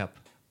you hiccup,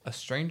 a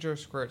stranger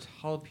squirts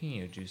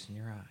jalapeno juice in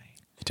your eye.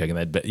 You taking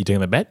that bet? You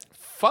taking that bet?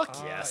 Fuck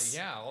yes.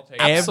 Yeah, I'll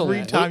take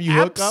Every time you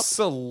hook up?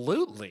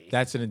 Absolutely.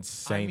 That's an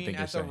insane I mean, thing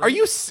to at the say. rate- Are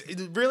you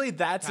really?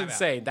 That's Time out.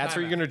 insane. That's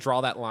where Time you're going to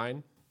draw that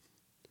line?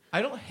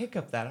 I don't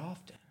hiccup that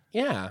often.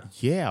 Yeah.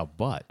 Yeah,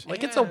 but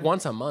Like it's a Yeah.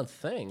 once a month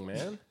thing,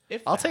 man.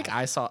 If I'll that. take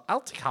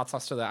I'll take hot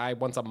sauce to the eye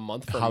once a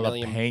month for a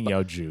million.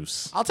 jalapeno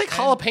juice. I'll take And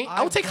jalapeno.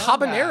 I'll I've take done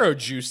habanero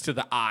juice to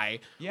the eye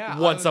Yeah,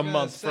 once I a was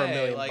month for gonna a say,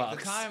 million like,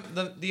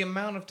 bucks. The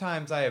amount of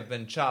times I have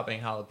been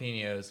chopping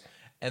jalapenos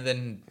and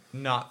then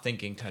not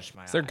thinking touch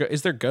my eye.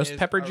 Is there ghost is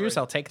pepper a juice?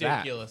 I'll take that.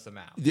 ridiculous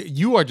amount.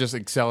 You are just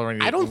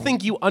accelerating. I don't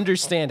think you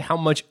understand how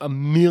much $1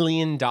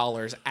 million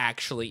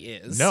actually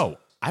is. No,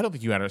 I don't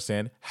think you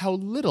understand how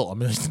little $1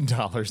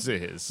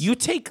 million is. You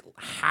take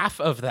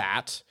half of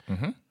that,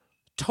 Mm-hmm.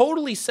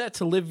 totally set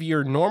to live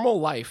your normal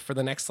life for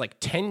the next like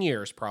 10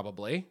 years,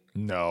 probably.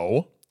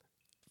 No.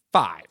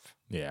 5.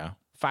 Yeah.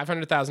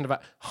 500,000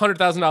 divided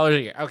 $100,000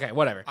 a year. Okay,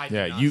 whatever.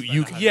 Yeah.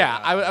 You. Yeah,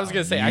 I was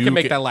gonna say I You can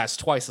make can- that last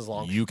twice as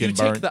long. you can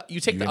take burn- the you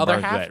the can other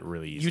burn half. that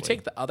really You easily.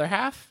 take the other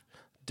half,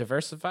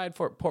 diversified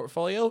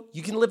portfolio.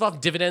 You can live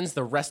off dividends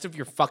the rest of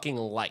your fucking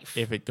life.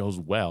 If it goes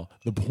well.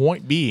 The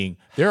point being,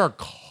 there are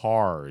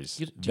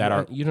cars that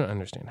are. you don't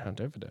understand how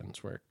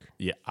dividends work.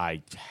 Yeah,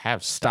 I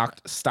have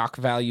Stock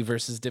value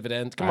versus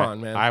dividend. Come on,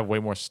 man. I have way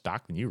more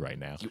stock than you right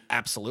now. You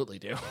absolutely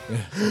do.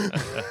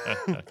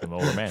 I'm an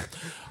older man.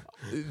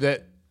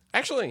 That.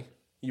 Actually,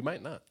 you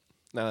might not.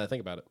 Now that I think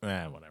about it,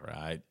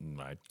 Whatever.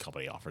 My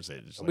company offers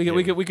it. It's like,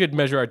 we could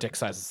measure our dick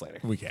sizes later.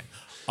 We can.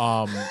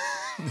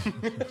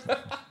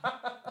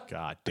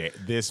 God damn,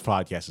 this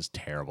podcast is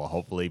terrible.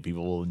 Hopefully,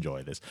 people will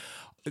enjoy this.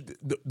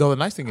 Though the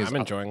nice thing is, I'm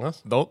enjoying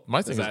this. Though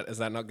my thing Is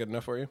that not good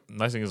enough for you?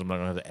 nice thing is, I'm not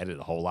gonna have to edit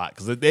a whole lot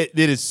because it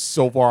is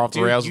so far off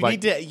the rails.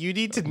 You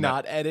need to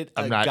not edit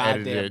a I'm not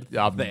goddamn editing it.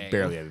 I'm thing.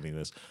 barely editing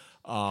this,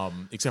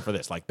 except for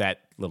this, like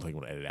that little thing.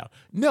 I'm gonna edit out.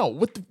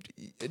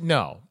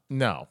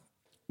 No.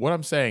 What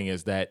I'm saying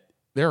is that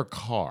there are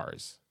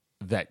cars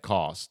that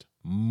cost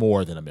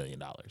more than $1 million.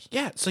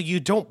 Yeah, so you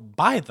don't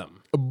buy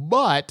them.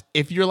 But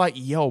if you're like,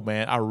 yo,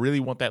 man, I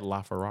really want that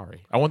LaFerrari.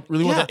 I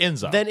really want that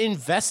Enzo. Then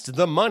invest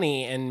the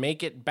money and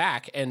make it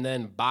back, and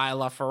then buy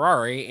a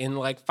Ferrari in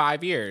like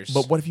 5 years.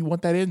 But what if you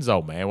want that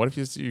Enzo, man? What if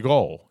it's your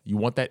goal? You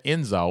want that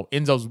Enzo.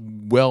 Enzo's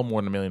well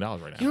more than $1 million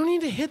right now. you don't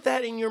need to hit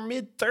that in your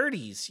mid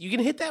 30s. You can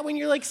hit that when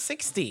you're like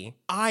 60.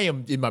 I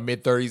am in my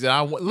mid 30s, and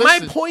I want. My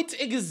Listen, point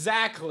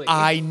exactly.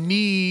 I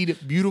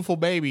need beautiful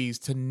babies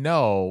to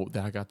know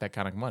that I got that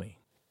kind of money.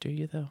 Do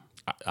you though?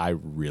 I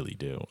really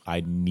do.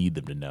 I need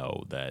them to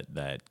know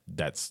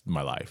that's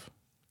my life.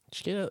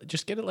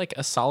 Just get it like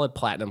a solid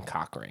platinum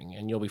cock ring,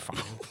 and you'll be fine.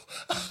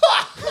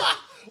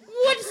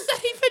 What does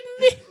that even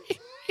mean?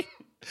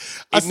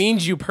 It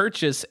means you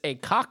purchase a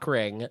cock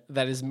ring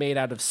that is made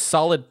out of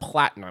solid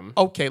platinum.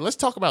 Okay, let's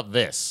talk about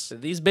this.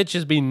 These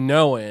bitches be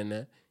knowing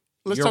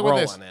Let's you're talk about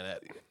rolling this. in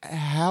it.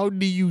 How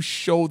do you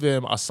show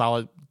them a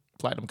solid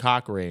platinum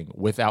cock ring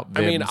without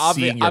them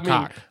seeing your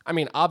cock? I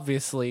mean,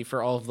 obviously,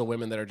 for all of the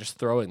women that are just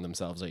throwing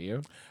themselves at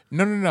you.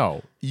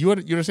 No. You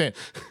understand?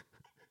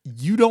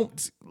 You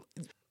don't.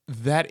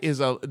 That is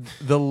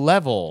the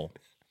level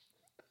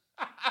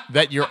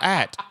that you're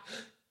at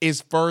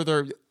is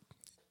further.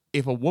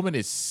 If a woman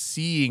is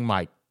seeing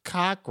my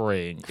cock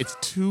ring. It's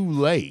too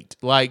late.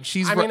 Like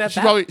she at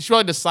probably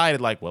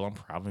decided like, well, I'm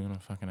probably gonna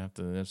fucking have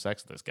to have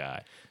sex with this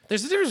guy.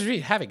 There's a difference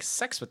between having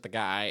sex with the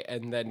guy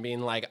and then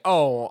being like,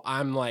 oh,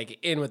 I'm like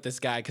in with this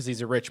guy because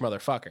he's a rich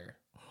motherfucker.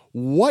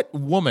 What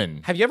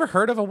woman? Have you ever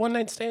heard of a one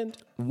night stand?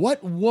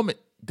 What woman?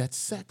 That's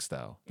sex,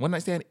 though. One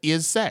night stand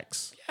is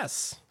sex.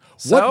 Yes.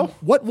 So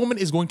What woman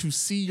is going to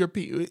see your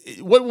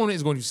What woman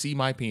is going to see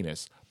my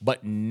penis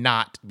but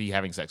not be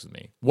having sex with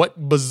me?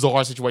 What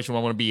bizarre situation I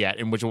want to be at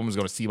in which a woman is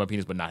going to see my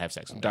penis but not have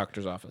sex with me?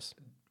 doctor's office,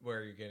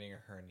 Where you're getting a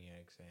hernia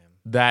exam.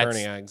 That's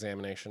hernia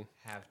examination.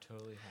 Have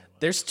totally had one.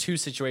 There's 2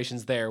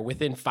 situations there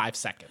within 5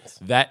 seconds.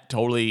 that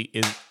totally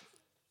is.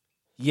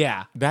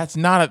 Yeah. That's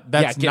not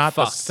get the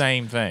fucked.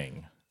 same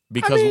thing.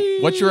 Because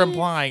what you're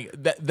implying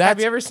that's Have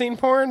you ever seen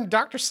porn?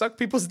 Doctors suck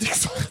people's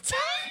dicks all the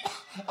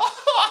time.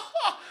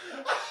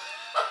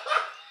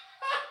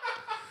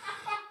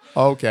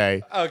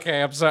 okay.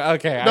 Okay, I'm sorry.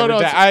 Okay, No,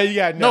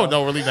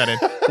 we're leaving that in.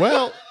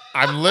 Well,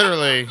 I'm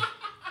literally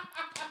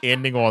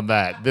ending on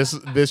that.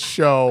 This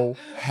show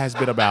has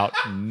been about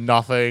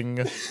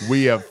nothing.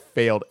 We have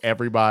failed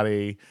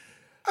everybody.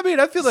 I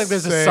mean, I feel like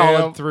there's a Sam.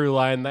 solid through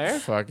line there.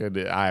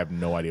 Fucking, I have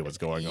no idea what's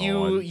going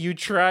on. You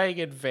trying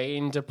in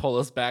vain to pull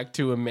us back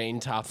to a main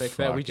topic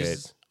that we Fuck it.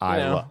 just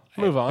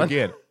move on.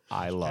 Again,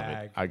 I love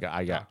it. Tag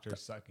I got. Doctor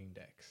sucking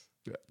dicks.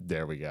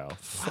 There we go.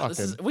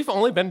 We've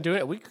only been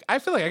doing it. I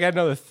feel like I got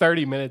another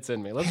 30 minutes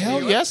in me.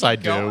 Hell yes, I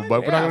do. going?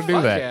 But we're not going to do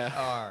fuck that. Yeah.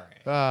 All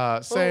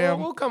right. Sam,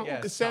 We'll come.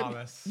 Yes, Sam,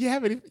 Thomas. you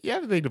have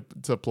anything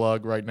to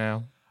plug right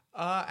now?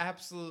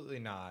 Absolutely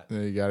not.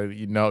 You got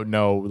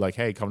to like,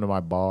 hey, come to my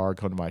bar,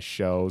 come to my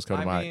shows, come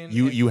to I my. mean,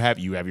 You have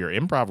your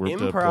improv group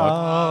to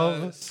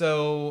plug.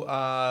 So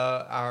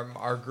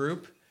our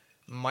group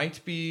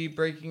might be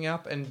breaking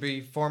up and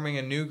be forming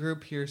a new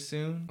group here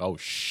soon. Oh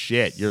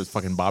shit, you're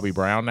fucking Bobby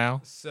Brown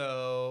now.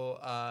 So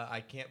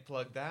I can't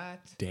plug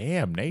that.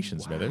 Damn, Nation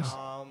Smithers.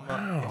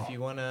 If you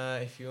want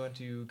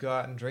to go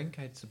out and drink,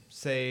 I'd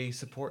say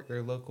support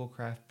your local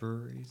craft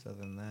breweries. Other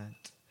than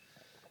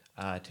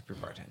that, tip your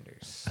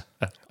bartenders.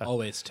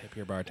 Always tip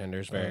your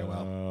bartenders very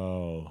well.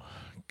 Oh,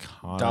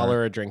 Connor.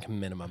 $1 a drink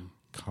minimum.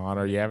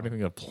 Connor, you have anything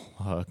to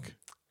plug?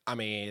 I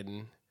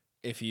mean,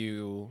 if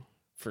you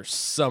for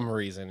some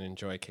reason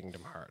enjoy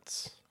Kingdom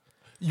Hearts.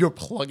 You're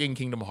plugging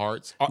Kingdom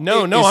Hearts?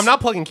 No, I'm not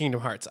plugging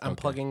Kingdom Hearts. I'm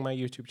plugging my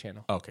YouTube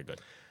channel. Okay, good.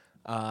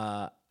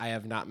 I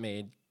have not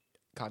made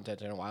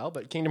content in a while,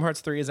 but Kingdom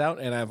Hearts 3 is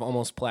out, and I've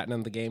almost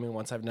platinumed the game. And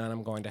once I've done,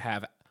 I'm going to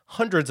have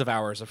hundreds of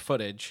hours of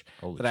footage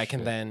that I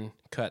can then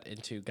cut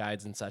into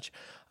guides and such.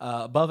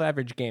 Above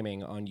Average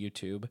Gaming on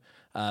YouTube.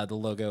 The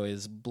logo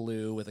is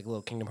blue with a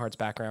little Kingdom Hearts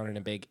background and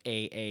a big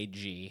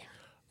AAG.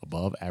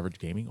 Above Average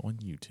Gaming on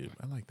YouTube.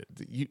 I like that.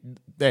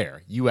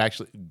 You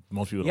actually,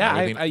 most people don't Yeah, have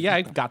anything.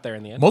 I got there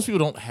in the end. Most people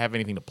don't have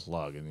anything to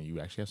plug, and you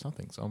actually have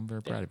something, so I'm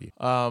very proud of you.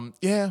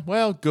 Yeah,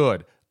 well,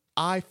 good.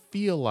 I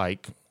feel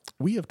like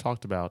we have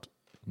talked about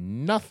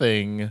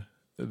nothing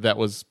that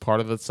was part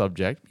of the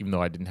subject, even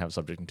though I didn't have a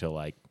subject until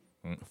like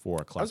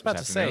 4 o'clock. I was about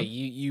to this say, afternoon.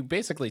 you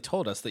basically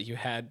told us that you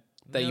had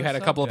a No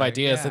couple of subject,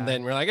 ideas, yeah. and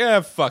then we're like,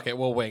 fuck it,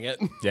 we'll wing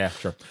it. Yeah,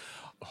 sure.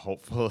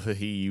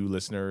 Hopefully, you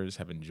listeners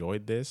have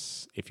enjoyed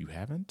this. If you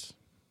haven't,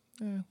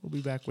 we'll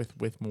be back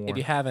with more. If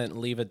you haven't,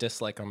 leave a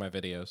dislike on my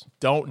videos.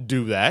 Don't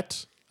do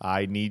that.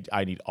 I need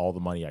all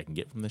the money I can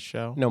get from this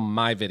show. No,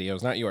 my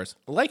videos, not yours.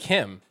 Like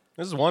him.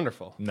 This is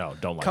wonderful. No,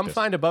 don't like Come this.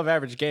 find Above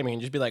Average Gaming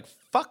and just be like,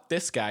 fuck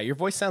this guy. Your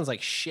voice sounds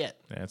like shit.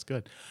 That's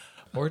good.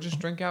 Or just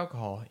drink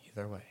alcohol.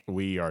 Either way.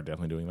 We are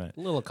definitely doing that.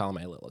 Little column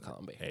A, little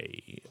column B.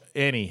 Hey,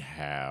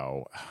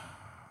 anyhow,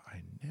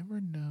 I never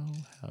know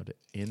how to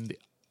end the.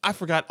 I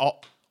forgot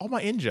all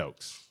my in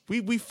jokes.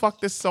 We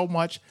fucked this so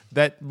much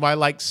that my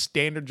like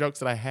standard jokes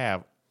that I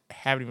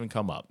haven't even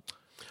come up.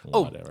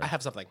 Whatever. I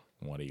have something.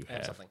 What do you I have?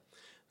 have something.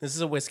 This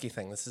is a whiskey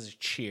thing. This is a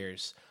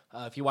Cheers.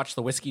 If you watch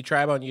the Whiskey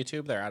Tribe on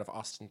YouTube, they're out of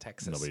Austin,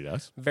 Texas. Nobody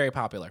does. Very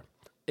popular.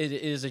 It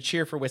is a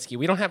cheer for whiskey.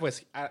 We don't have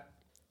whiskey.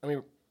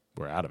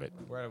 We're out of it.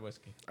 We're out of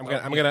whiskey. I'm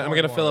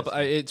gonna fill up.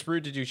 It's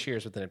rude to do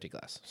cheers with an empty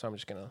glass, so I'm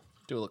just gonna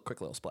do a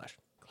quick little splash.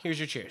 Here's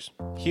your cheers.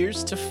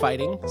 Here's to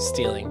fighting,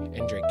 stealing,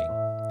 and drinking.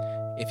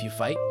 If you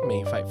fight, may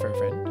you fight for a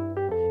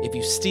friend. If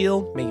you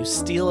steal, may you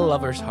steal a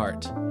lover's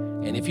heart.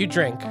 And if you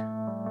drink,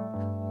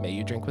 may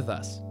you drink with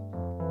us.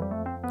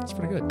 That's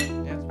pretty good.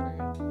 Yeah, it's pretty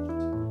good.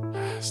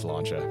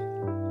 Sláinte.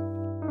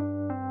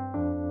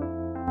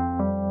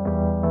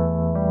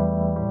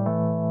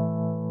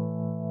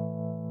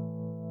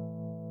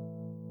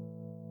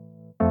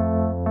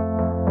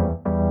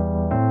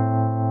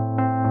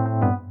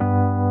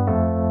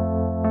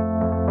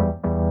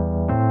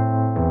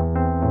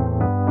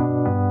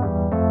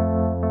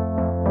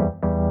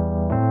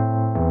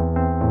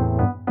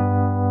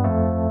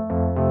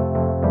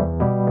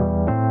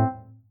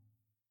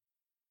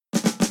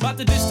 About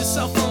to ditch the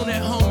cell phone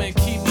at home and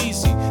keep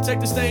easy. Take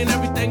the stay and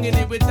everything in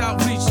it without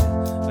reaching.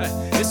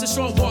 It's a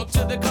short walk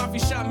to the coffee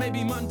shop,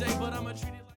 maybe Monday, but I'ma treat it.